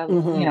of, a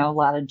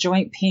lot of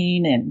joint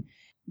pain and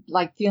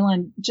like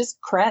feeling just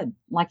crud,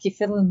 like you're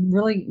feeling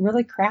really,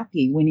 really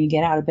crappy when you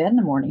get out of bed in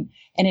the morning.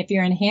 And if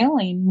you're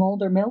inhaling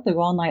mold or mildew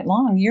all night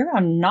long, you're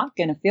not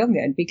going to feel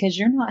good because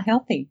you're not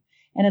healthy.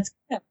 And it's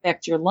going to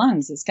affect your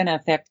lungs. It's going to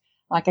affect,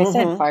 like I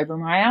said,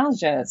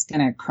 fibromyalgia. It's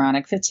going to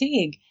chronic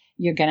fatigue.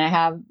 You're going to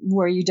have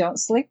where you don't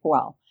sleep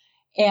well.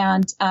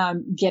 And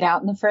get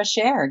out in the fresh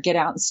air, get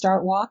out and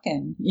start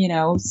walking,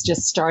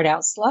 just start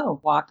out slow,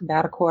 walk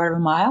about a quarter of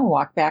a mile,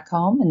 walk back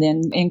home and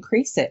then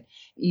increase it.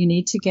 You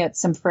need to get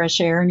some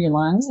fresh air in your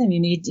lungs and you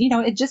need,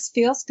 it just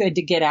feels good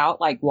to get out,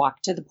 like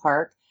walk to the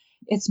park.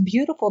 It's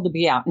beautiful to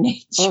be out in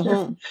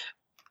nature.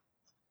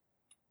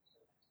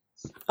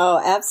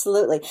 Oh,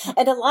 absolutely.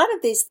 And a lot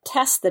of these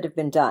tests that have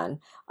been done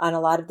on a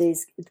lot of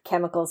these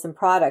chemicals and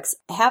products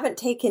haven't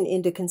taken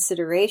into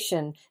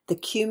consideration the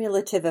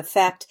cumulative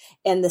effect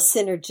and the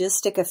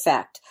synergistic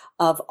effect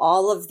of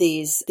all of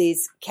these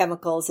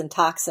chemicals and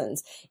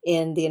toxins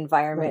in the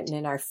environment and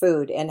in our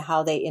food and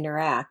how they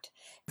interact.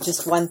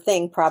 Just one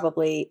thing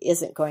probably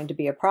isn't going to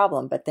be a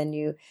problem, but then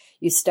you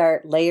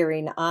start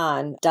layering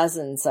on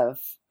dozens of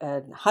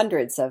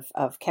hundreds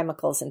of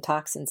chemicals and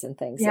toxins and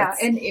things. Yeah,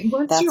 and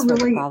once you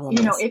really,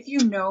 if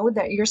you know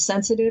that you're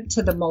sensitive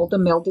to the mold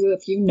and mildew,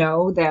 if you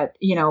know that,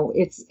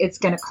 it's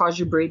going to cause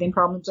you breathing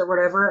problems or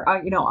whatever,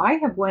 I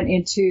have went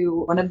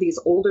into one of these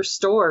older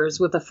stores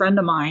with a friend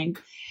of mine.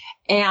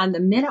 And the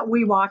minute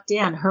we walked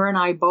in, her and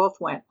I both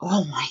went,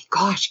 oh my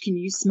gosh, can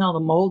you smell the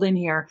mold in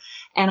here?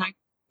 And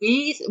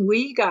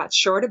we got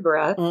short of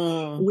breath.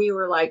 We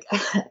were like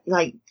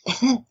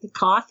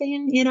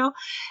coughing, and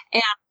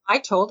I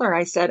told her,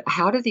 I said,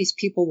 how do these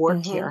people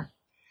work here?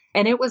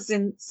 And it was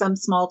in some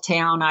small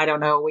town. I don't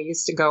know. We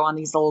used to go on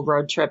these little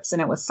road trips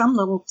and it was some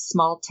little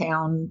small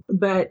town,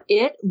 but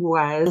it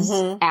was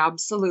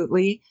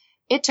absolutely,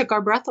 it took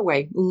our breath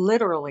away,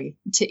 literally,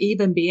 to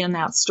even be in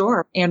that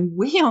store. And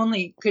we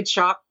only could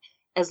shop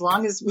as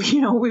long as,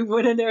 we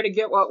went in there to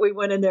get what we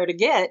went in there to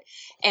get.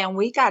 And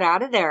we got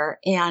out of there.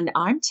 And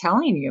I'm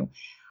telling you,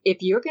 if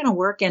you're going to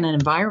work in an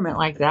environment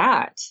like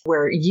that,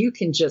 where you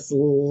can just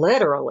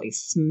literally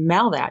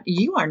smell that,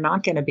 you are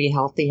not going to be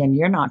healthy and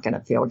you're not going to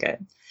feel good.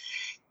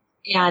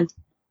 And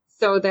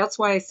so that's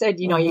why I said,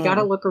 you got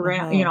to look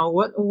around,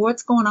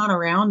 what's going on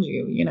around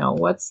you?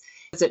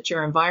 Is it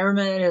your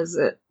environment? Is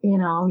it,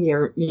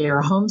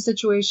 your home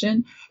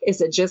situation?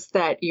 Is it just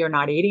that you're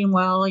not eating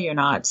well? You're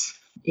not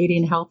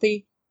eating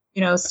healthy,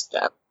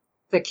 stuff.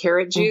 The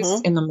carrot juice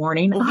in the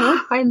morning.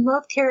 I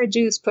love carrot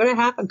juice. Put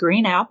half a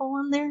green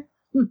apple in there.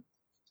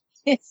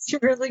 It's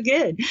really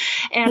good.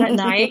 And at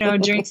night,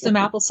 drink some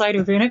apple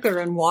cider vinegar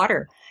and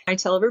water. I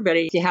tell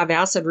everybody, if you have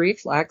acid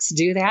reflux,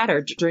 do that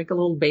or drink a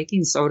little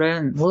baking soda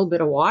and a little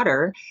bit of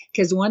water.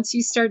 Because once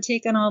you start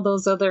taking all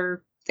those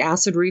other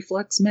acid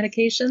reflux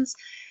medications,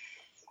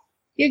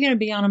 you're going to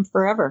be on them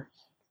forever.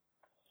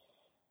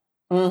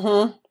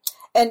 And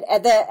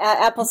the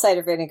apple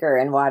cider vinegar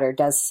and water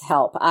does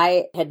help.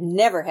 I had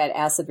never had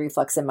acid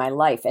reflux in my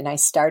life, and I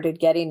started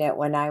getting it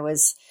when I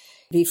was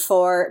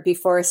before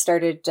I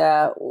started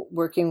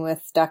working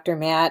with Dr.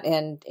 Matt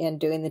and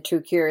doing the True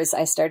Cures.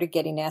 I started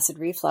getting acid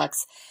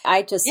reflux.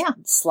 I just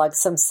slugged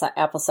some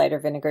apple cider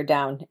vinegar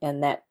down,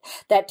 and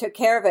that took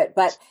care of it.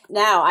 But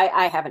now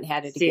I haven't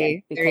had it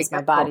again because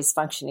my body's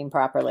functioning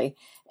properly.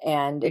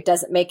 And it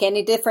doesn't make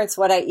any difference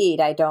what I eat.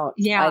 I don't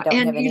have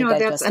any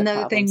that's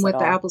another thing with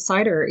the apple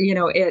cider.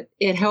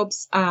 It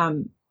helps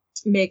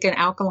make an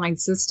alkaline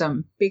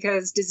system,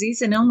 because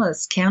disease and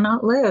illness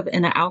cannot live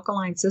in an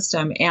alkaline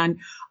system. And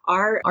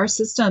our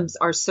systems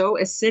are so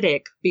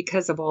acidic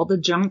because of all the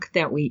junk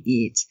that we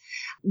eat.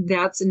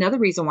 That's another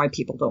reason why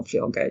people don't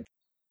feel good.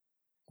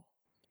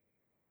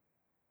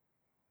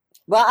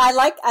 Well, I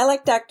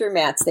like Dr.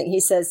 Matt's thing. He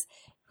says,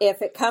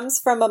 if it comes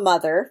from a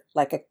mother,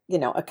 like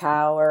a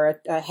cow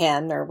or a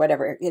hen or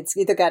whatever, it's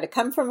either got to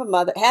come from a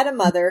mother,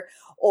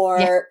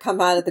 or come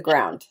out of the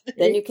ground.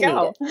 Then you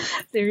can eat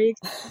it. There you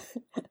go.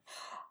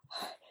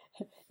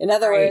 In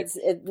other words,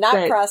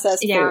 not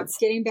processed foods.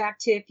 Getting back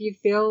to, if you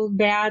feel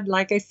bad,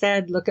 like I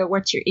said, look at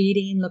what you're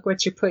eating, look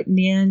what you're putting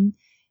in.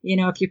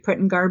 If you're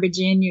putting garbage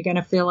in, you're going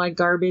to feel like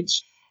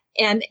garbage.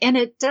 And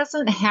it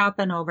doesn't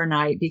happen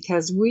overnight,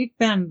 because we've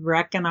been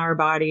wrecking our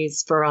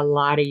bodies for a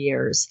lot of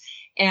years.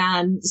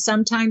 And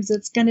sometimes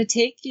it's going to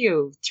take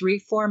you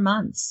 3-4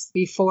 months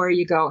before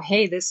you go,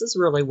 hey, this is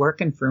really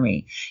working for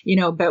me.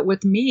 But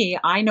with me,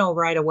 I know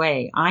right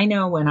away. I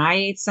know when I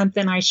ate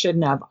something I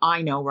shouldn't have.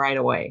 I know right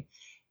away.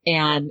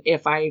 And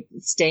if I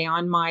stay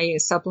on my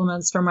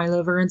supplements for my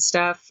liver and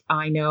stuff,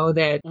 I know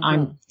that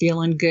I'm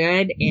feeling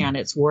good and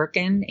it's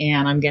working,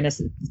 and I'm going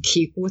to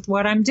keep with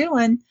what I'm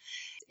doing.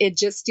 it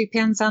just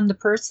depends on the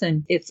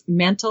person. It's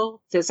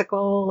mental,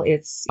 physical,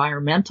 it's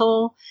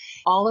environmental.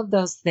 All of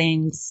those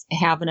things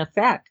have an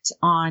effect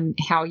on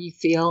how you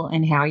feel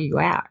and how you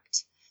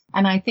act.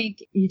 And I think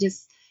you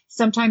just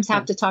sometimes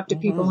have to talk to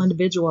people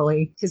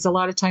individually, because a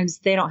lot of times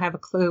they don't have a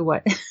clue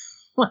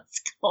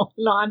what's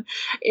going on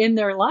in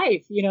their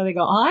life. You know, they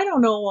go, I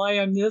don't know why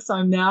I'm this,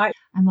 I'm that.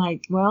 I'm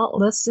like, well,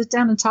 let's sit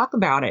down and talk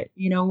about it.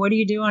 You know, what do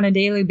you do on a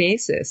daily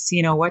basis?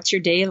 You know, what's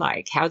your day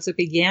like? How's it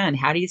begin?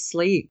 How do you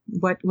sleep?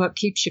 What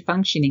keeps you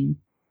functioning?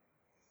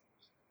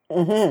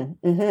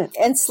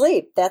 And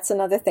sleep. That's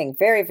another thing.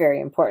 Very,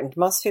 very important.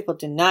 Most people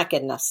do not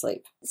get enough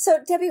sleep. So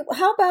Debbie,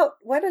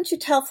 why don't you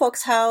tell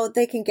folks how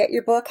they can get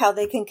your book, how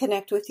they can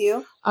connect with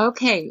you?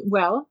 Okay.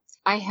 Well,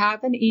 I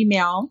have an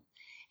email,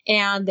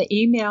 and the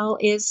email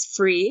is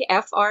free,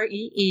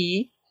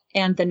 FREE,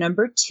 and the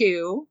number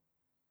 2,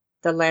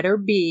 the letter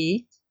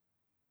B,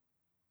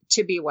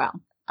 to be well.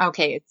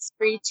 Okay. It's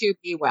free to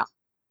be well.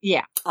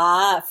 Yeah.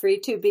 Free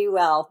to be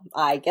well.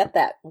 I get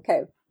that.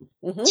 Okay.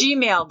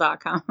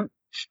 Gmail.com.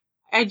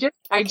 I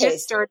just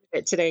started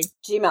it today.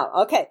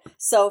 Gmail. Okay.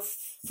 So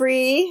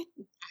free.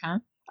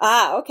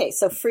 Okay.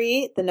 So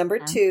free, the number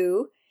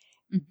 2,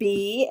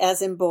 B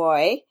as in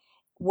boy,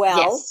 well,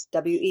 yes.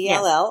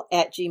 WELL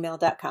at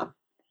gmail.com.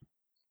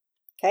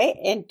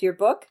 Okay. And your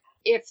book?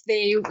 If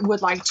they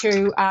would like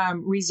to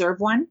reserve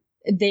one,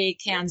 they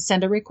can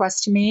send a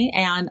request to me,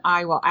 and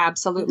I will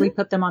absolutely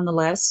put them on the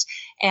list.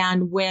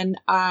 And when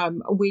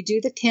we do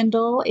the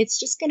Kindle, it's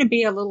just going to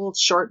be a little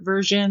short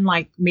version,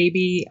 like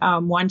maybe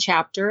 1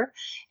 chapter.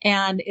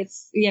 And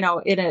it's, you know,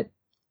 it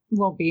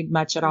won't be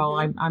much at all.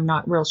 I'm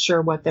not real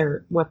sure what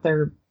they're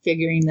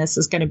figuring this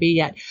is going to be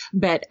yet.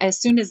 But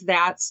as soon as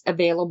that's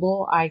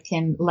available, I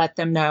can let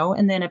them know.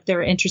 And then if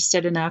they're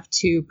interested enough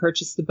to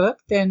purchase the book,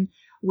 then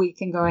we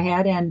can go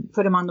ahead and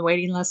put them on the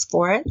waiting list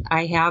for it.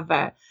 I have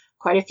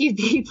quite a few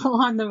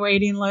people on the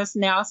waiting list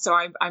now, so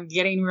I'm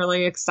getting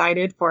really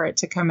excited for it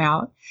to come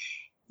out.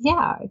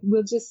 Yeah,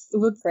 we'll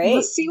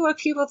see what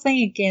people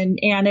think, and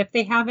if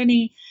they have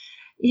any,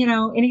 you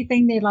know,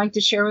 anything they'd like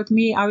to share with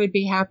me, I would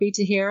be happy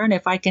to hear. And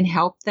if I can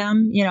help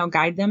them, you know,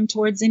 guide them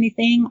towards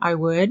anything, I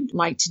would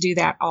like to do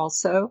that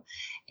also.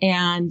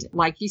 And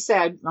like you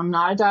said, I'm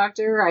not a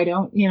doctor. I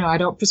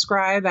don't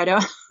prescribe.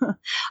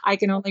 I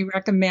can only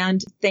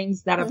recommend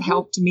things that have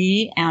helped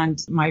me and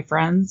my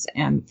friends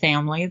and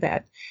family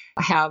that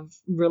have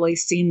really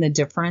seen the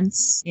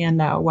difference in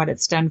what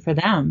it's done for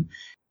them.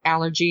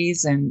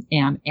 Allergies and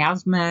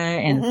asthma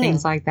and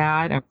things like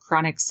that,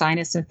 chronic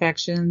sinus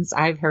infections.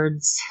 I've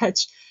heard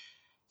such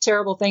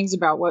terrible things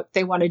about what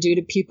they want to do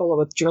to people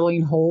with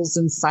drilling holes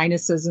in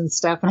sinuses and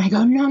stuff. And I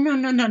go,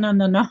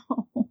 no.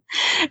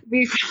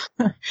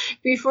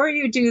 Before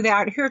you do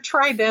that, here,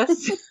 try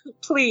this,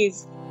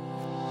 please.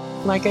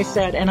 Like I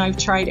said, and I've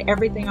tried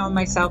everything on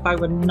myself. I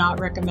would not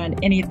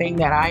recommend anything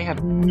that I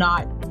have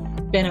not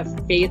been a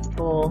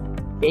faithful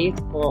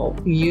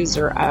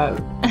user of.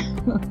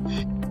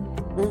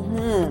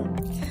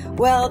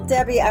 Well,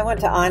 Debbie, I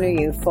want to honor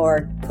you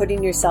for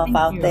putting yourself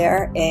out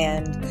there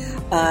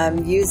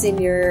and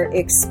using your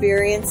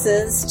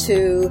experiences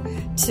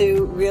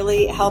to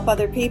really help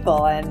other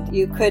people. And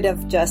you could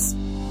have just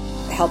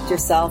helped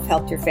yourself,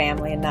 helped your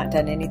family, and not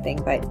done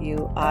anything, but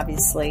you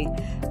obviously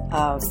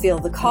feel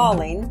the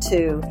calling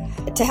to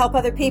help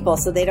other people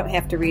so they don't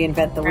have to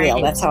reinvent the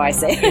wheel. That's how I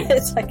say it.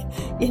 It's like,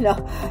 you know,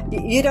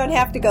 you don't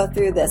have to go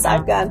through this.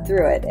 I've gone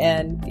through it,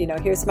 and, you know,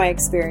 here's my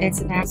experience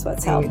and here's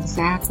what's helped.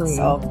 Exactly.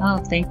 So,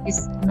 thank you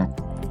so much.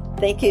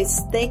 Thank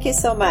you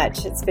so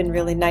much. It's been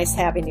really nice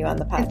having you on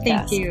the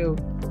podcast. Thank you.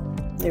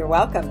 You're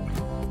welcome.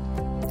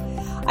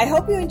 I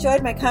hope you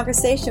enjoyed my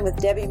conversation with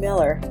Debbie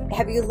Miller.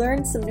 Have you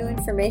learned some new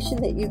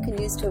information that you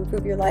can use to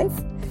improve your life?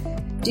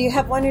 Do you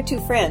have 1 or 2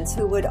 friends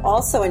who would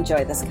also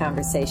enjoy this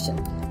conversation?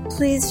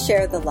 Please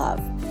share the love.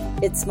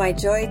 It's my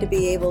joy to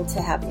be able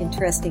to have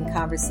interesting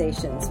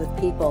conversations with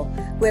people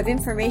who have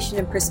information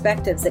and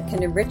perspectives that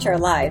can enrich our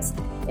lives,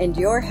 and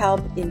your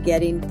help in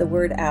getting the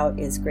word out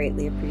is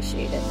greatly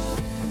appreciated.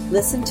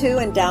 Listen to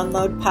and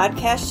download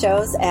podcast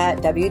shows at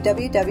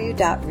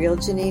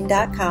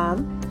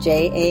www.realjanine.com,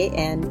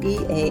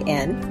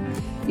 JANEAN.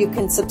 You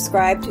can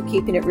subscribe to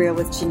Keeping It Real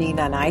with Janine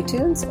on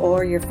iTunes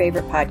or your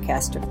favorite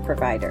podcast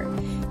provider.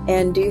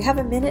 And do you have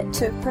a minute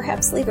to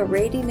perhaps leave a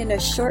rating and a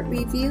short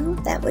review?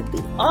 That would be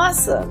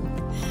awesome.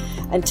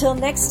 Until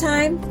next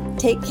time,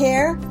 take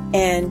care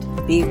and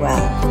be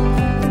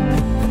well.